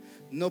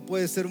 No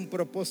puede ser un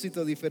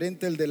propósito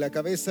diferente el de la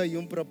cabeza y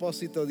un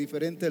propósito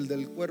diferente el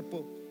del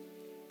cuerpo.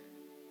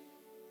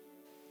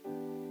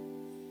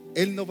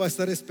 Él no va a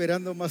estar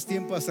esperando más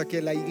tiempo hasta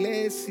que la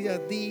iglesia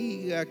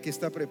diga que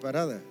está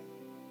preparada,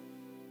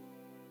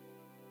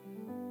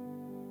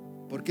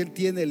 porque Él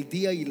tiene el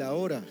día y la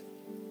hora.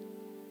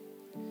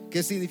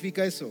 ¿Qué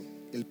significa eso?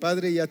 El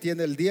Padre ya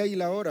tiene el día y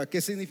la hora.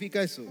 ¿Qué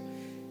significa eso?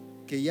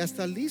 Que ya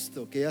está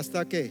listo, que ya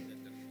está ¿qué?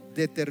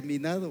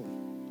 Determinado.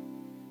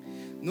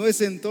 No es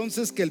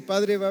entonces que el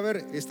Padre va a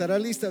ver, ¿estará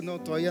lista? No,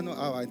 todavía no.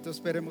 Entonces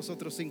esperemos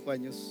otros 5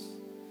 años.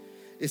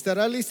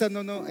 ¿Estará lista?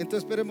 No, entonces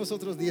esperemos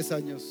otros 10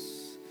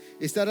 años.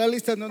 ¿Estará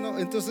lista? No,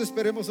 entonces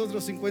esperemos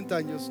otros 50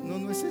 años.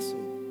 No es eso.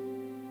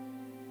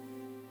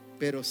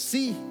 Pero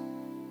sí,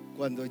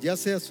 cuando ya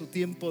sea su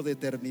tiempo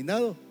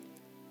determinado,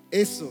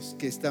 esos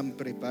que están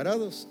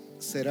preparados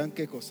serán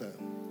 ¿qué cosa?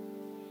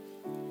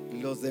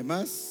 Los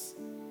demás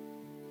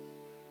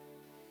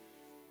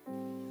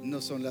no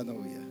son la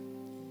novia.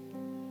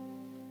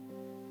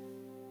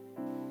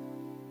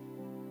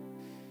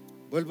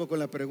 Vuelvo con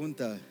la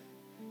pregunta: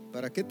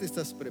 ¿para qué te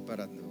estás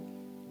preparando?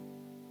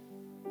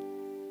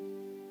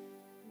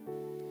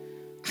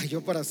 Yo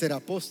para ser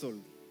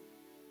apóstol.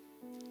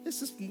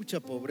 Esa es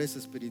mucha pobreza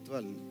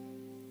espiritual.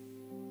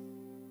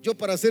 Yo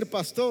para ser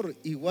pastor,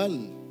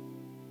 igual.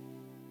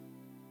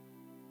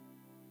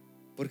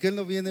 Porque Él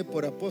no viene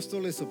por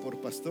apóstoles o por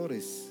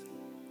pastores.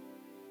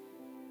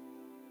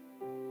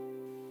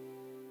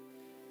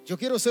 Yo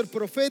quiero ser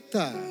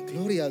profeta,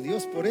 gloria a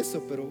Dios por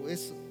eso, pero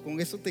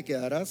con eso te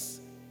quedarás.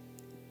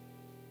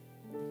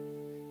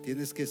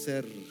 Tienes que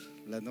ser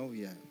la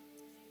novia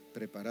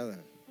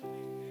preparada.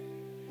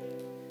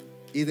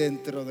 Y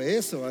dentro de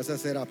eso vas a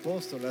ser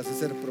apóstol, vas a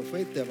ser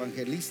profeta,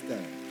 evangelista,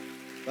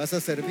 vas a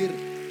servir.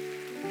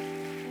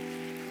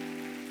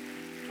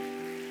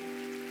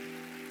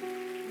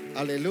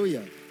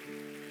 Aleluya.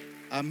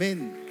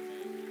 Amén.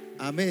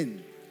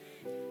 Amén.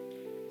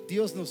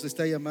 Dios nos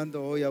está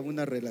llamando hoy a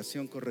una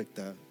relación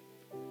correcta.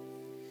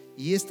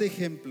 Y este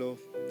ejemplo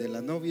de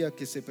la novia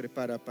que se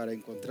prepara para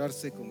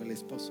encontrarse con el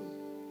esposo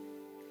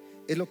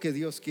es lo que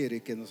Dios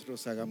quiere que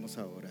nosotros hagamos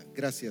ahora.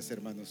 Gracias,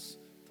 hermanos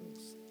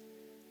todos.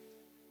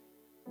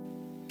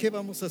 ¿Qué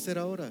vamos a hacer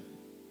ahora?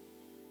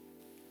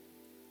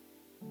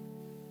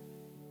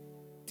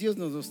 Dios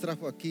no nos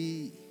trajo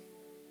aquí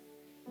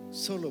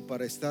solo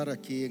para estar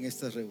aquí en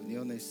estas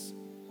reuniones.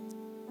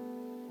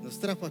 Nos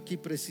trajo aquí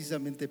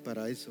precisamente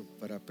para eso,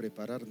 para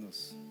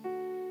prepararnos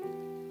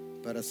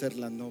para ser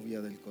la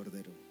novia del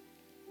Cordero.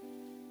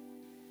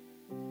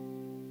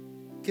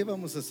 ¿Qué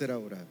vamos a hacer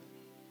ahora?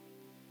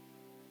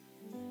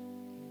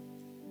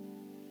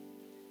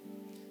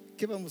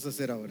 ¿Qué vamos a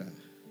hacer ahora?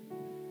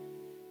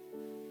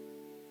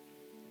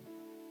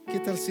 ¿Qué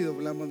tal si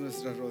doblamos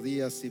nuestras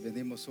rodillas y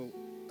venimos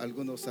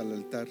algunos al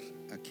altar,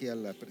 aquí a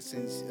la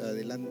presencia,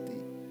 adelante?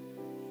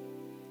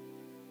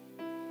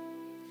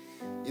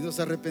 Y nos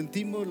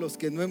arrepentimos los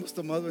que no hemos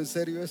tomado en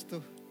serio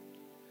esto.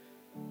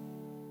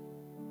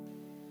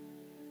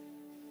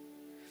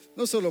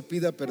 No solo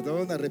pida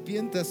perdón,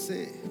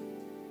 arrepiéntase.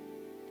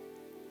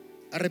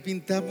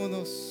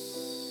 Arrepintámonos.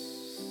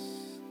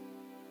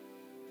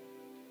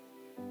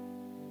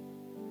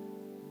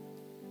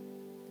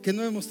 Que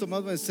no hemos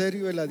tomado en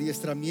serio el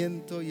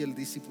adiestramiento y el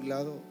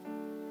discipulado.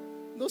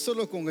 No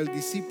solo con el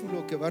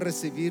discípulo que va a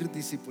recibir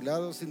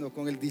discipulado, sino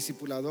con el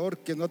discipulador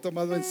que no ha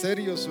tomado en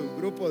serio su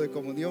grupo de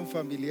comunión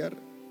familiar.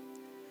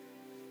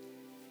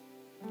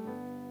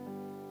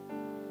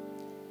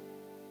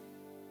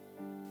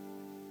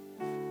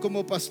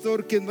 Como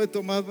pastor que no he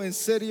tomado en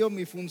serio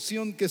mi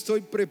función, que estoy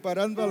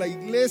preparando a la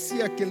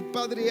iglesia que el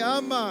Padre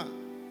ama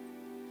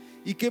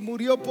y que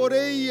murió por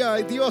ella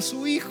y dio a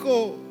su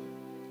Hijo,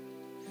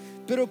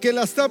 pero que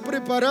la está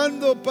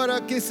preparando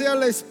para que sea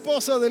la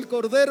esposa del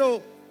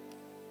Cordero.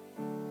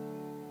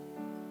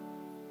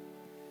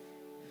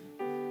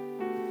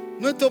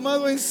 No he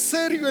tomado en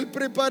serio el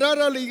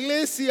preparar a la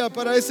iglesia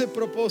para ese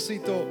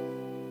propósito.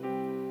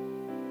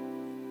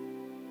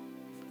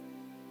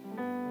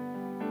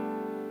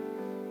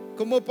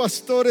 como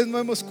pastores no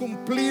hemos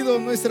cumplido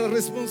nuestra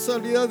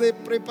responsabilidad de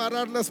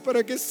prepararlas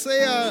para que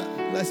sea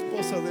la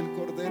esposa del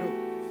Cordero.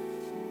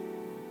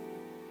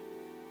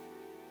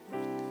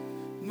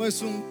 No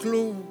es un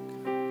club,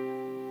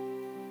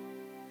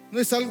 no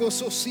es algo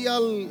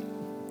social,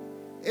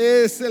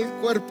 es el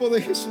cuerpo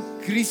de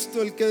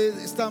Jesucristo el que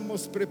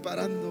estamos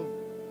preparando.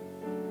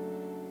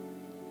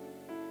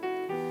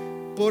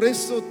 Por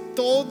eso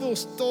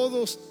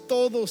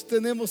todos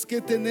tenemos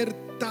que tener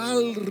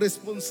tal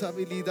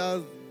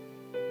responsabilidad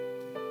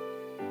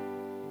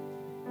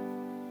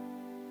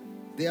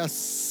de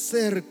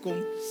hacer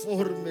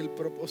conforme el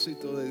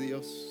propósito de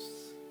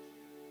Dios.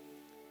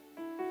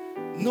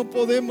 No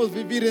podemos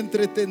vivir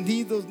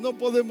entretenidos, no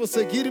podemos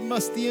seguir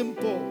más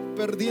tiempo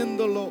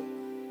perdiéndolo.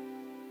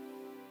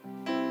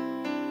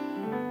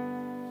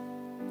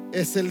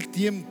 Es el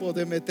tiempo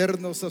de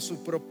meternos a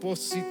su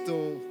propósito,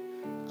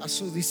 a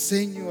su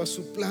diseño, a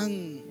su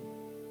plan,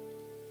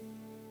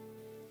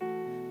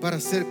 para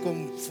ser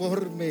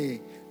conforme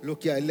lo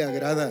que a Él le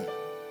agrada.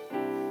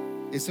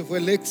 Ese fue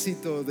el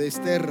éxito de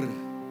Esther.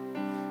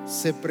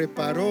 Se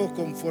preparó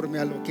conforme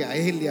a lo que a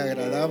Él le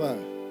agradaba.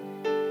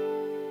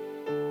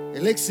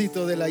 El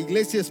éxito de la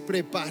iglesia es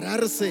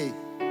prepararse,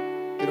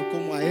 pero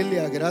como a Él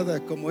le agrada,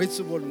 como es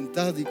su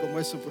voluntad y como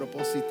es su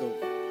propósito.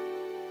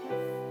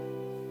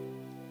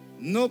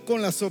 No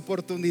con las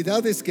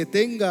oportunidades que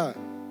tenga,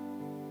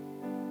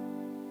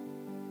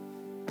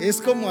 es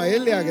como a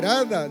Él le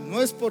agrada.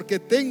 No es porque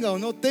tenga o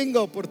no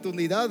tenga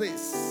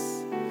oportunidades,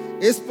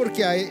 es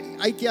porque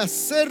hay que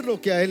hacer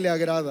lo que a Él le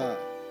agrada.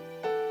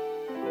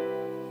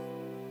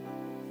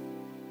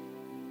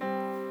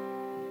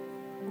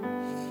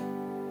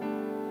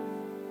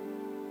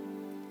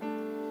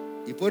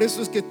 Y por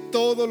eso es que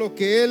todo lo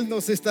que Él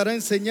nos estará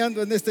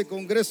enseñando en este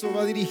congreso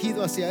va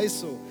dirigido hacia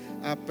eso,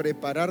 a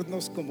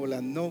prepararnos como la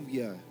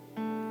novia,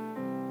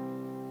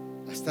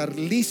 a estar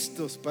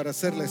listos para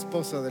ser la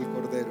esposa del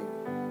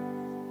Cordero.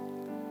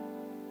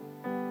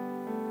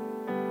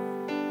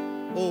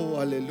 Oh,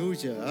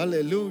 aleluya,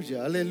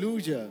 aleluya,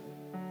 aleluya.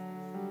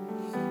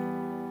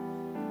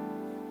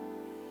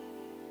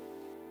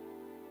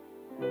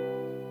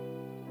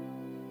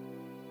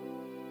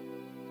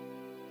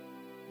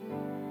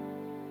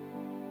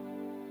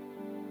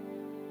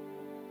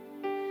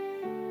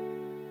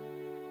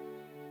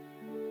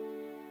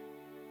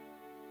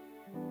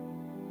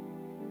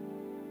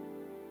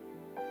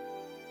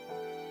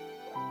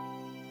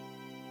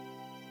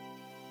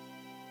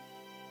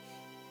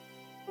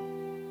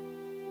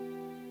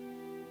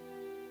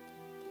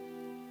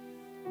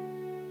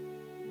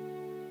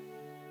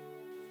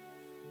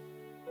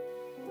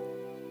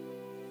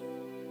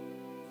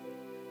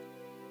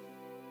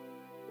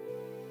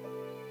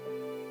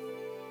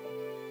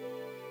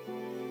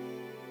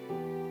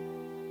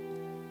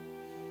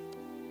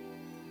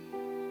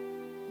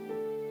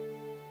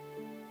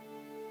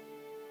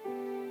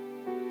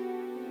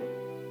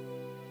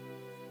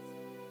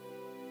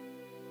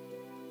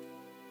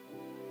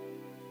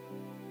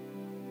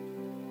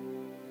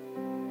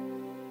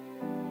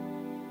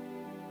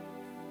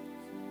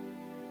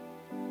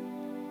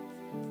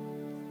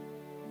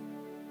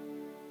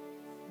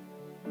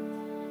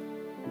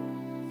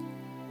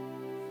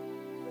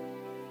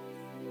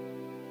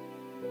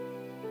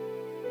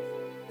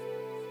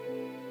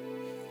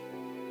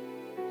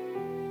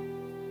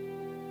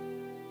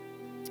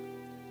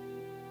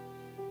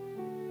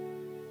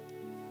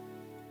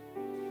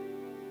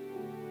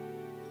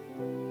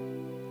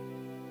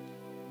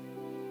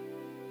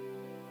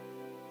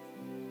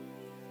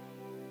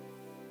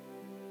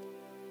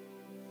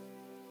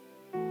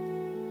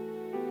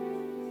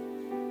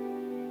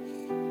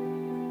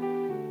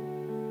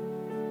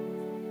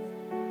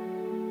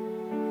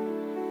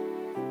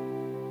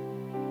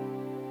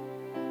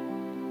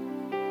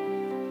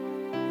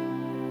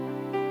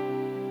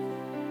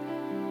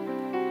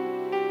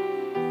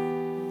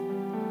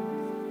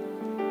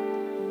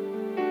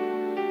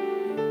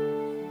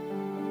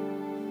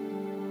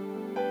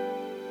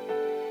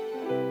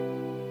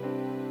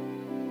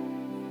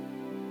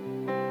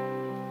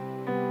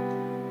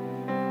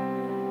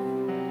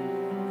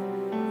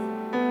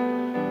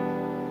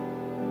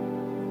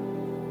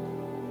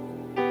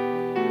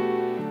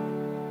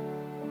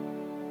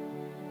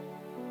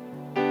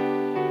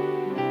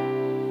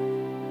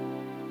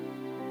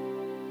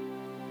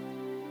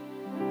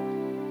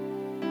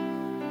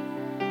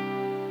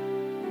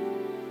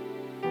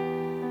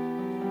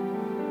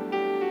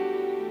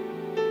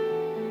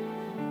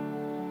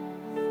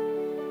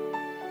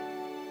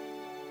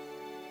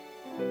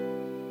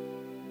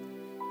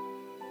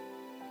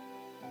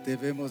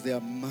 Debemos de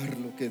amar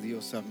lo que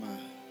Dios ama.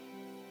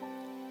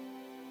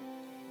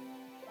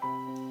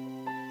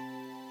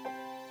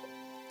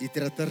 Y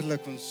tratarla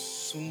con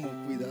sumo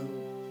cuidado.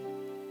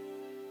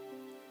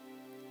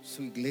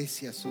 Su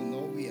iglesia, su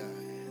novia.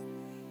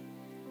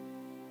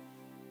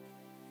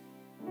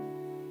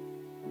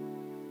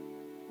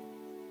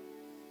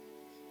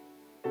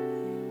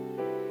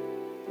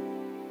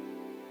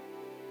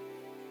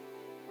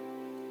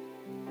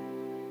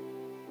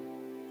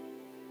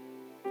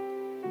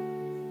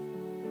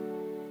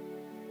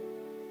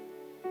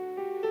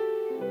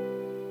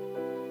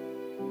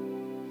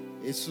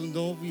 es su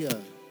novia.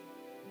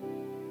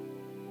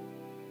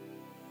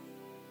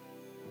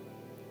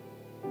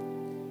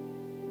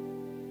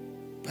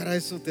 Para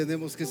eso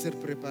tenemos que ser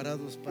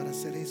preparados para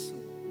hacer eso.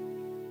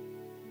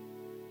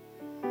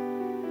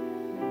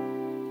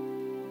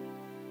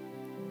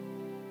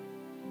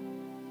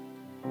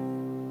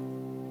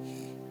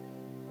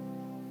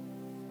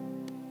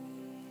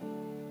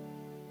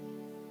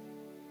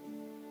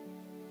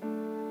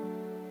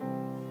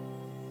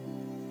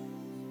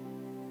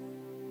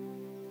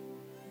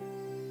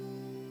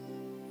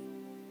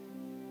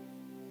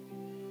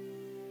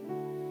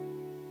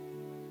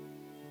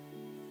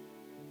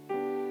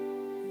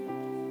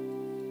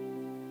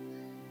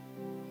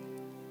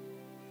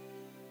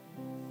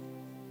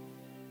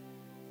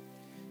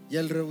 Y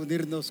el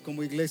reunirnos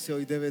como iglesia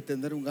hoy debe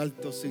tener un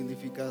alto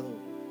significado.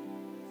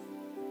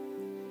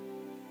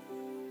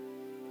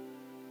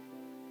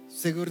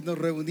 Seguirnos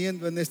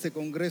reuniendo en este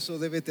congreso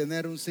debe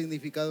tener un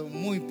significado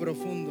muy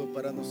profundo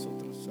para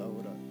nosotros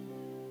ahora.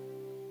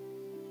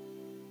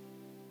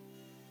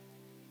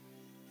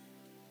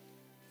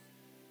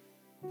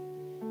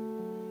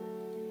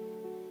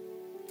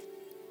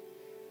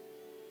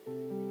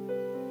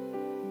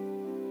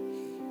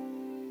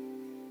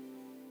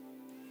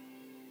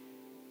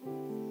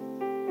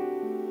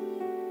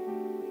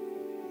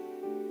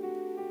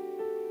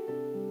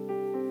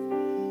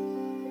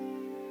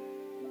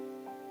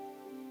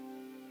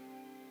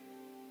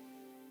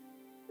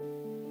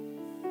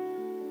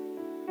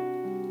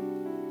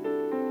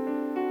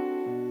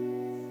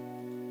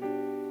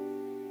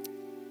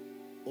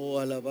 Oh,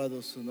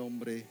 alabado su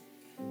nombre.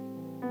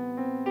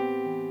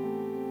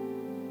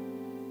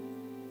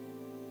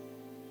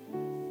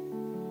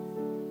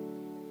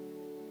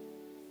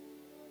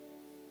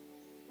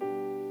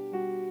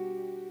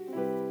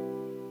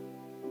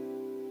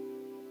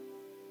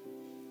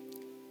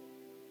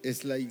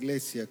 Es la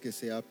iglesia que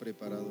se ha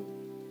preparado.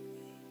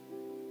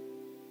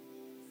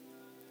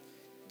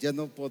 Ya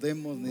no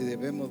podemos ni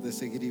debemos de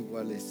seguir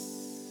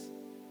iguales,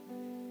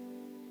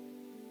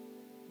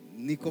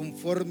 ni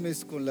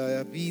conformes con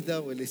la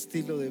vida o el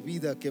estilo de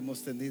vida que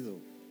hemos tenido.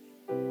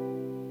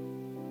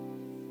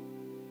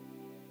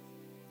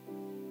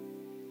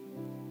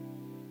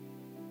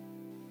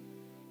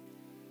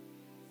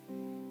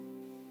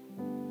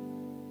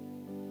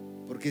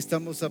 Porque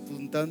estamos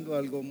apuntando a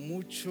algo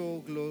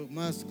mucho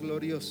más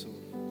glorioso,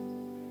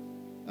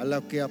 a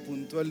lo que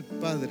apuntó el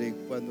Padre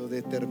cuando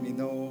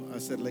determinó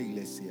hacer la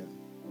iglesia.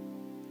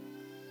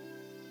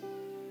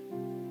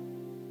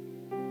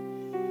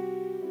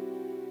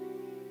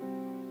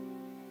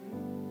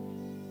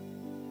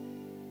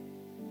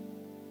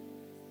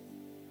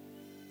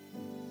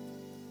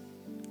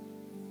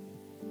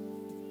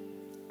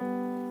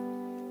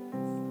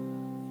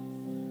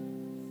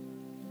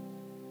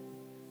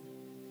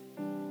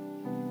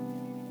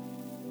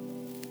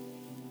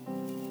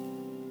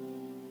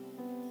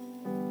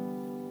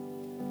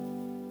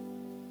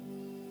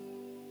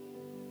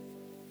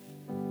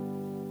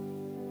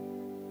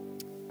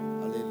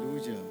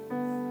 Aleluya.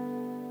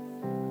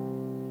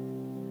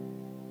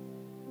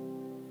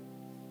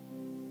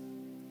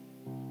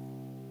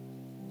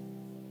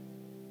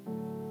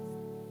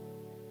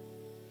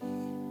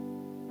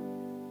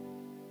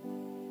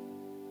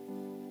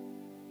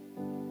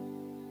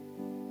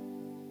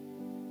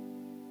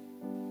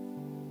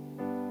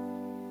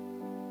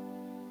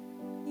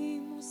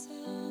 Venimos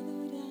a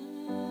adorarte,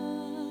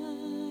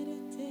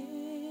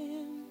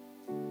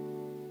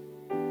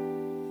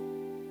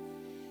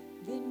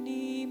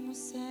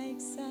 venimos a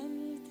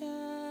exaltarte,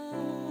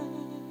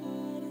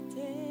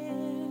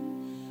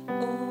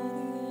 oh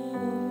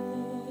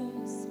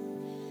Dios,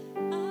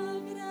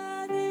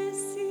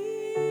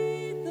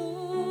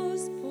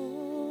 agradecidos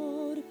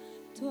por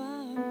tu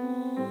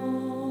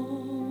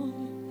amor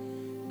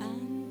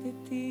ante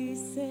ti,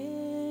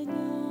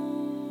 Señor.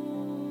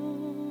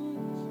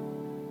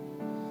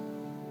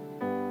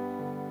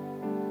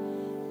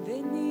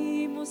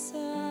 Venimos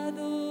a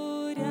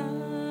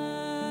adorarte,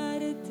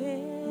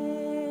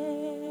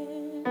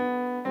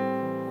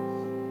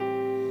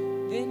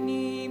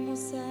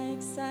 venimos a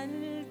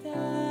exaltarte,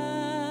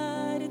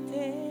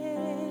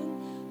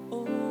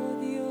 oh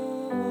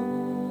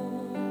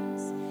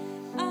Dios,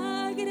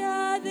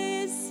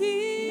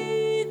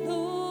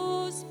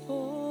 agradecidos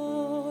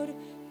por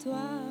tu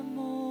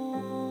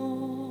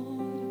amor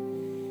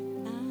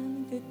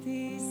ante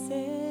ti,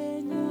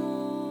 Señor.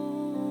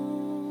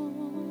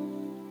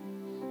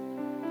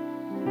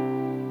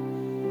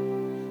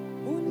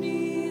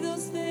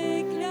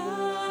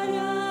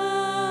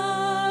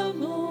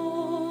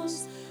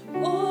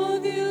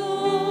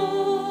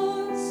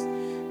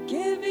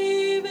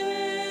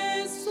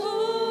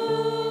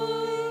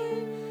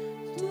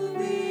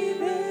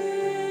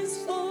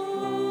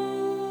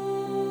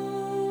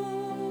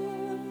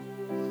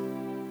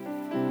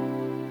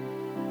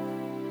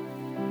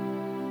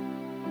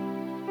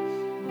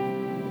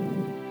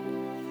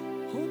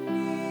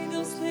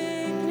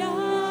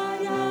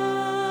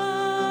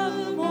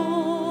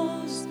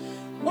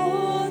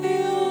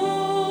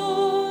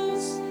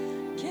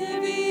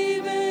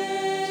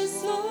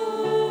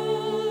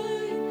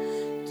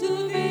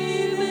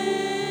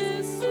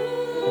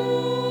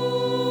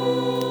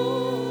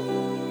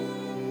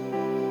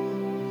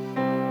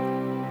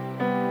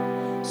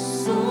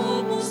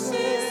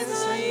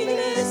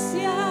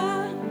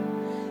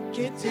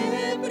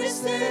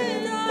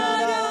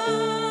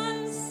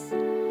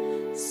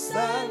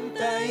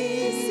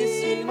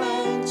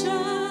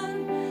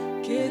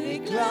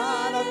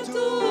 declara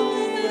tu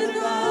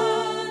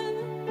verdad,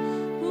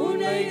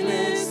 una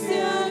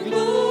iglesia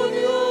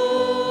gloriosa,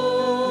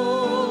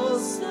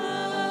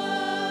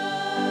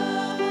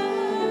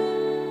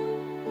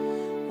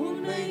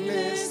 una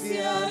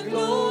iglesia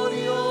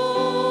gloriosa.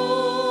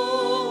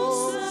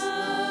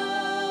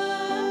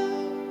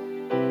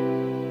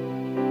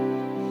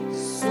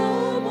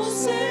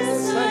 Somos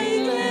esa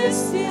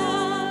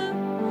iglesia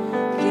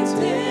que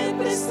te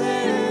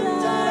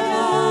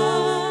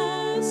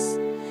presentarás,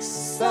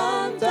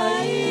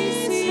 santa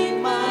y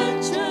sin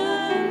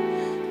mancha,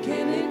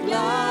 que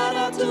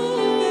declara tu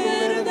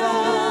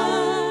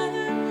verdad,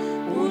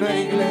 una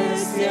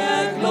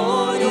iglesia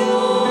gloriosa,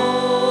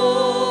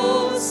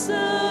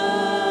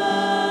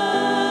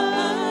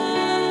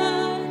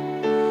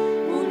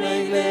 una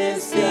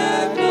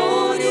iglesia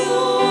gloriosa.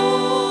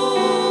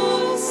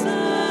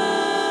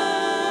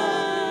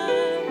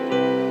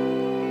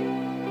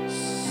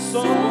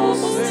 Somos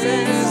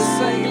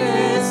esa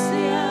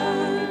iglesia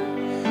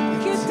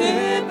que te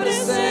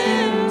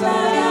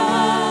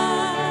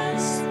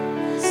presentarás,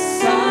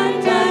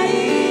 santa y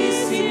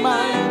sin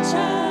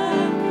mancha,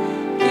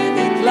 que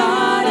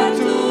declara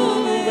tu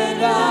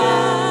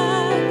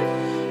verdad,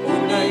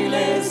 una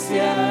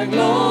iglesia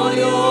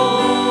gloriosa,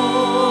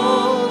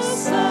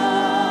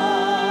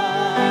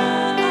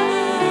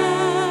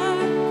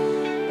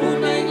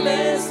 una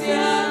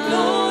iglesia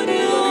gloriosa.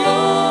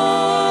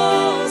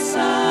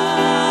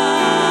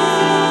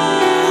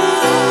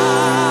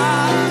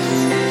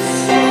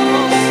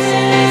 Somos esa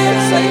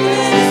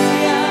iglesia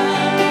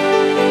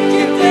que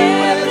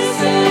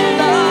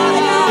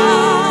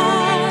te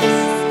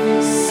presentarás,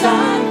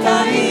 santa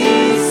y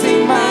sin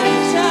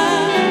mancha,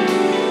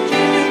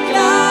 que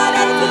declara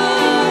tu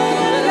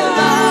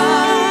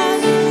verdad,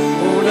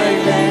 una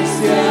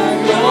iglesia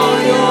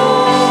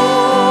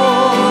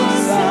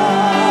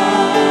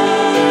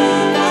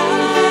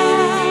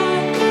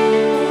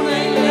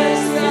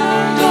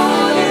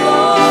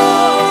gloriosa,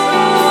 una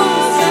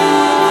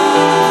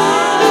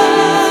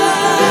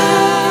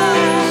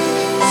iglesia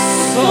gloriosa.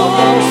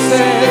 Somos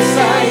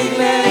esa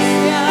iglesia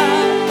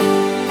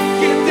que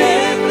te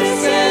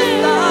presentarás,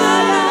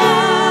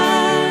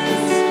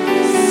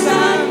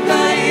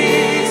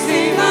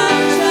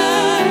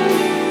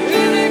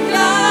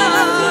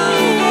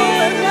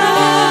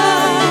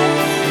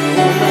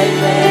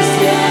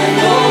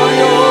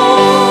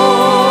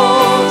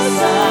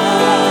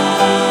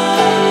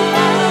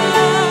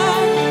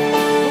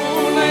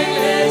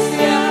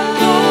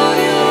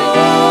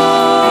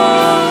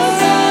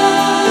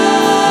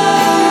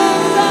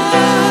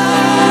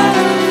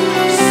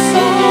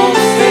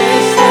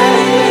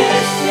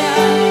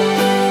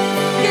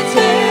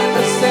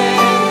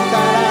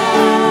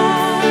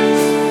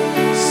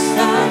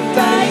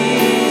 santa y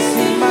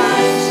sin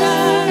mancha,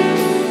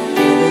 que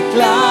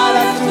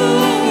declara tu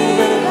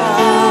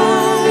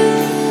verdad,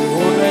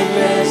 una iglesia gloriosa, una iglesia gloriosa. Somos esa iglesia que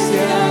te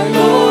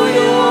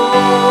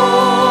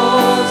presentarás,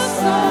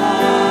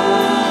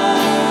 santa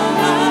y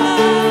sin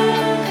mancha,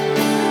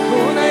 que declara tu verdad, una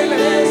iglesia gloriosa, una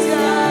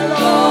iglesia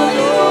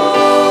gloriosa.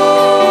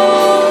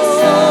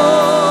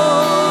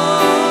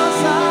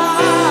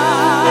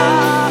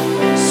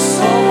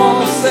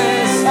 Somos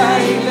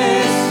esa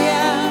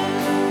iglesia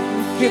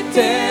que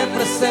te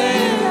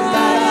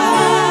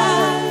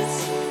presentarás,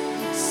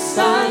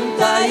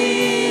 santa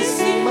y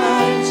sin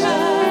mancha,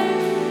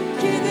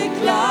 que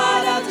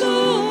declara tu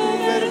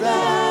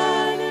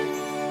verdad,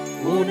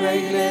 una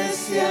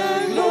iglesia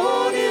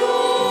gloriosa,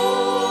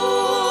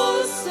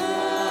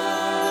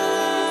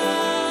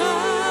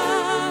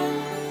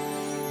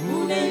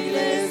 una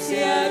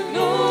iglesia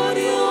gloriosa.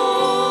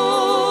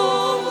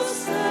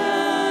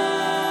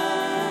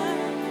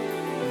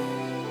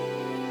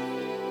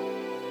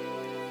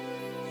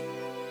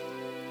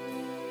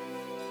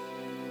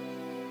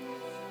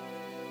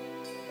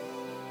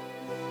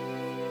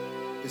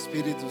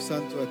 Espíritu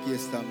Santo, aquí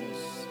estamos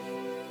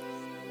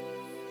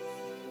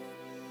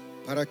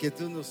para que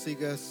tú nos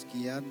sigas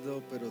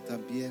guiando, pero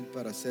también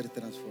para ser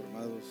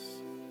transformados.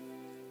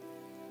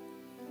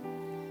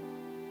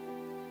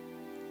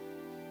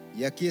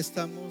 Y aquí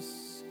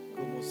estamos,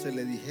 como se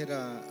le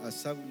dijera a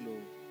Saulo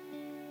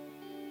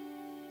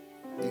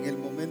en el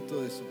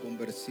momento de su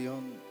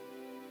conversión,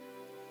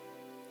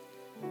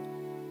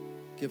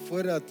 que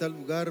fuera a tal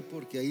lugar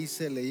porque ahí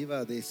se le iba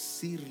a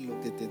decir lo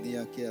que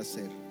tenía que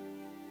hacer.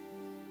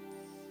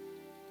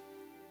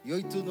 Y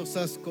hoy tú nos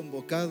has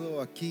convocado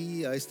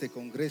aquí a este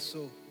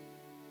congreso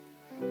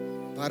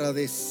para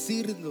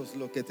decirnos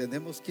lo que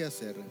tenemos que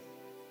hacer,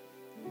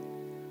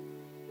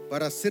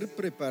 para ser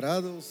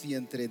preparados y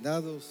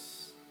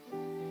entrenados,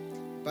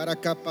 para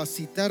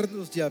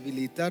capacitarnos y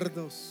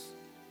habilitarnos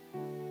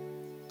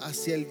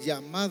hacia el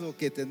llamado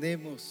que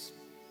tenemos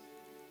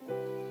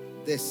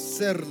de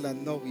ser la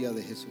novia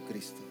de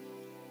Jesucristo,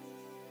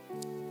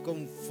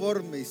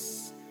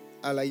 conformes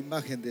a la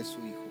imagen de su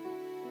Hijo.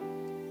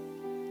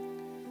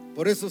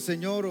 Por eso,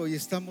 Señor, hoy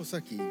estamos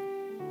aquí,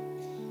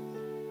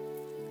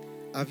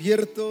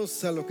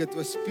 abiertos a lo que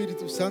tu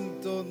Espíritu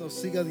Santo nos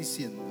siga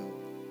diciendo.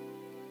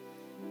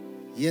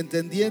 y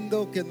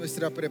entendiendo que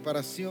nuestra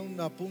preparación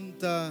no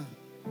apunta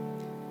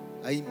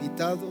a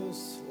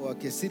invitados o a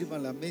que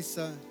sirvan la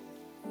mesa,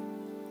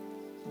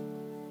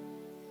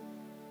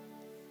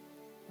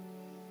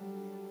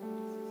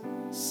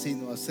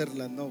 sino a ser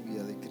la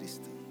novia de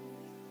Cristo,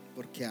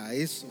 porque a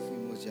eso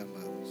fuimos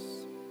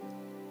llamados.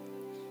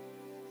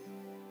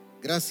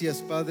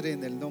 Gracias, Padre,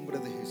 en el nombre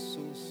de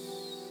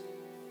Jesús,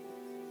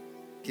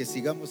 que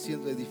sigamos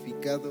siendo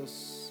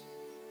edificados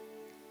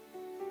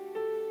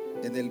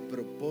en el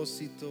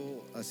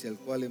propósito hacia el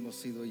cual hemos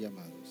sido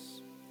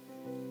llamados.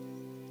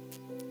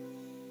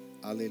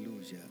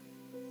 Aleluya.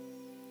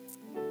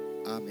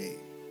 Amén.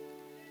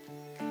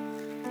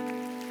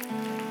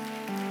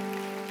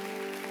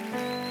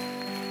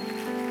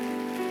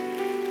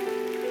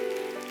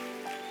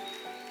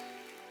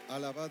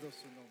 Alabado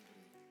su nombre.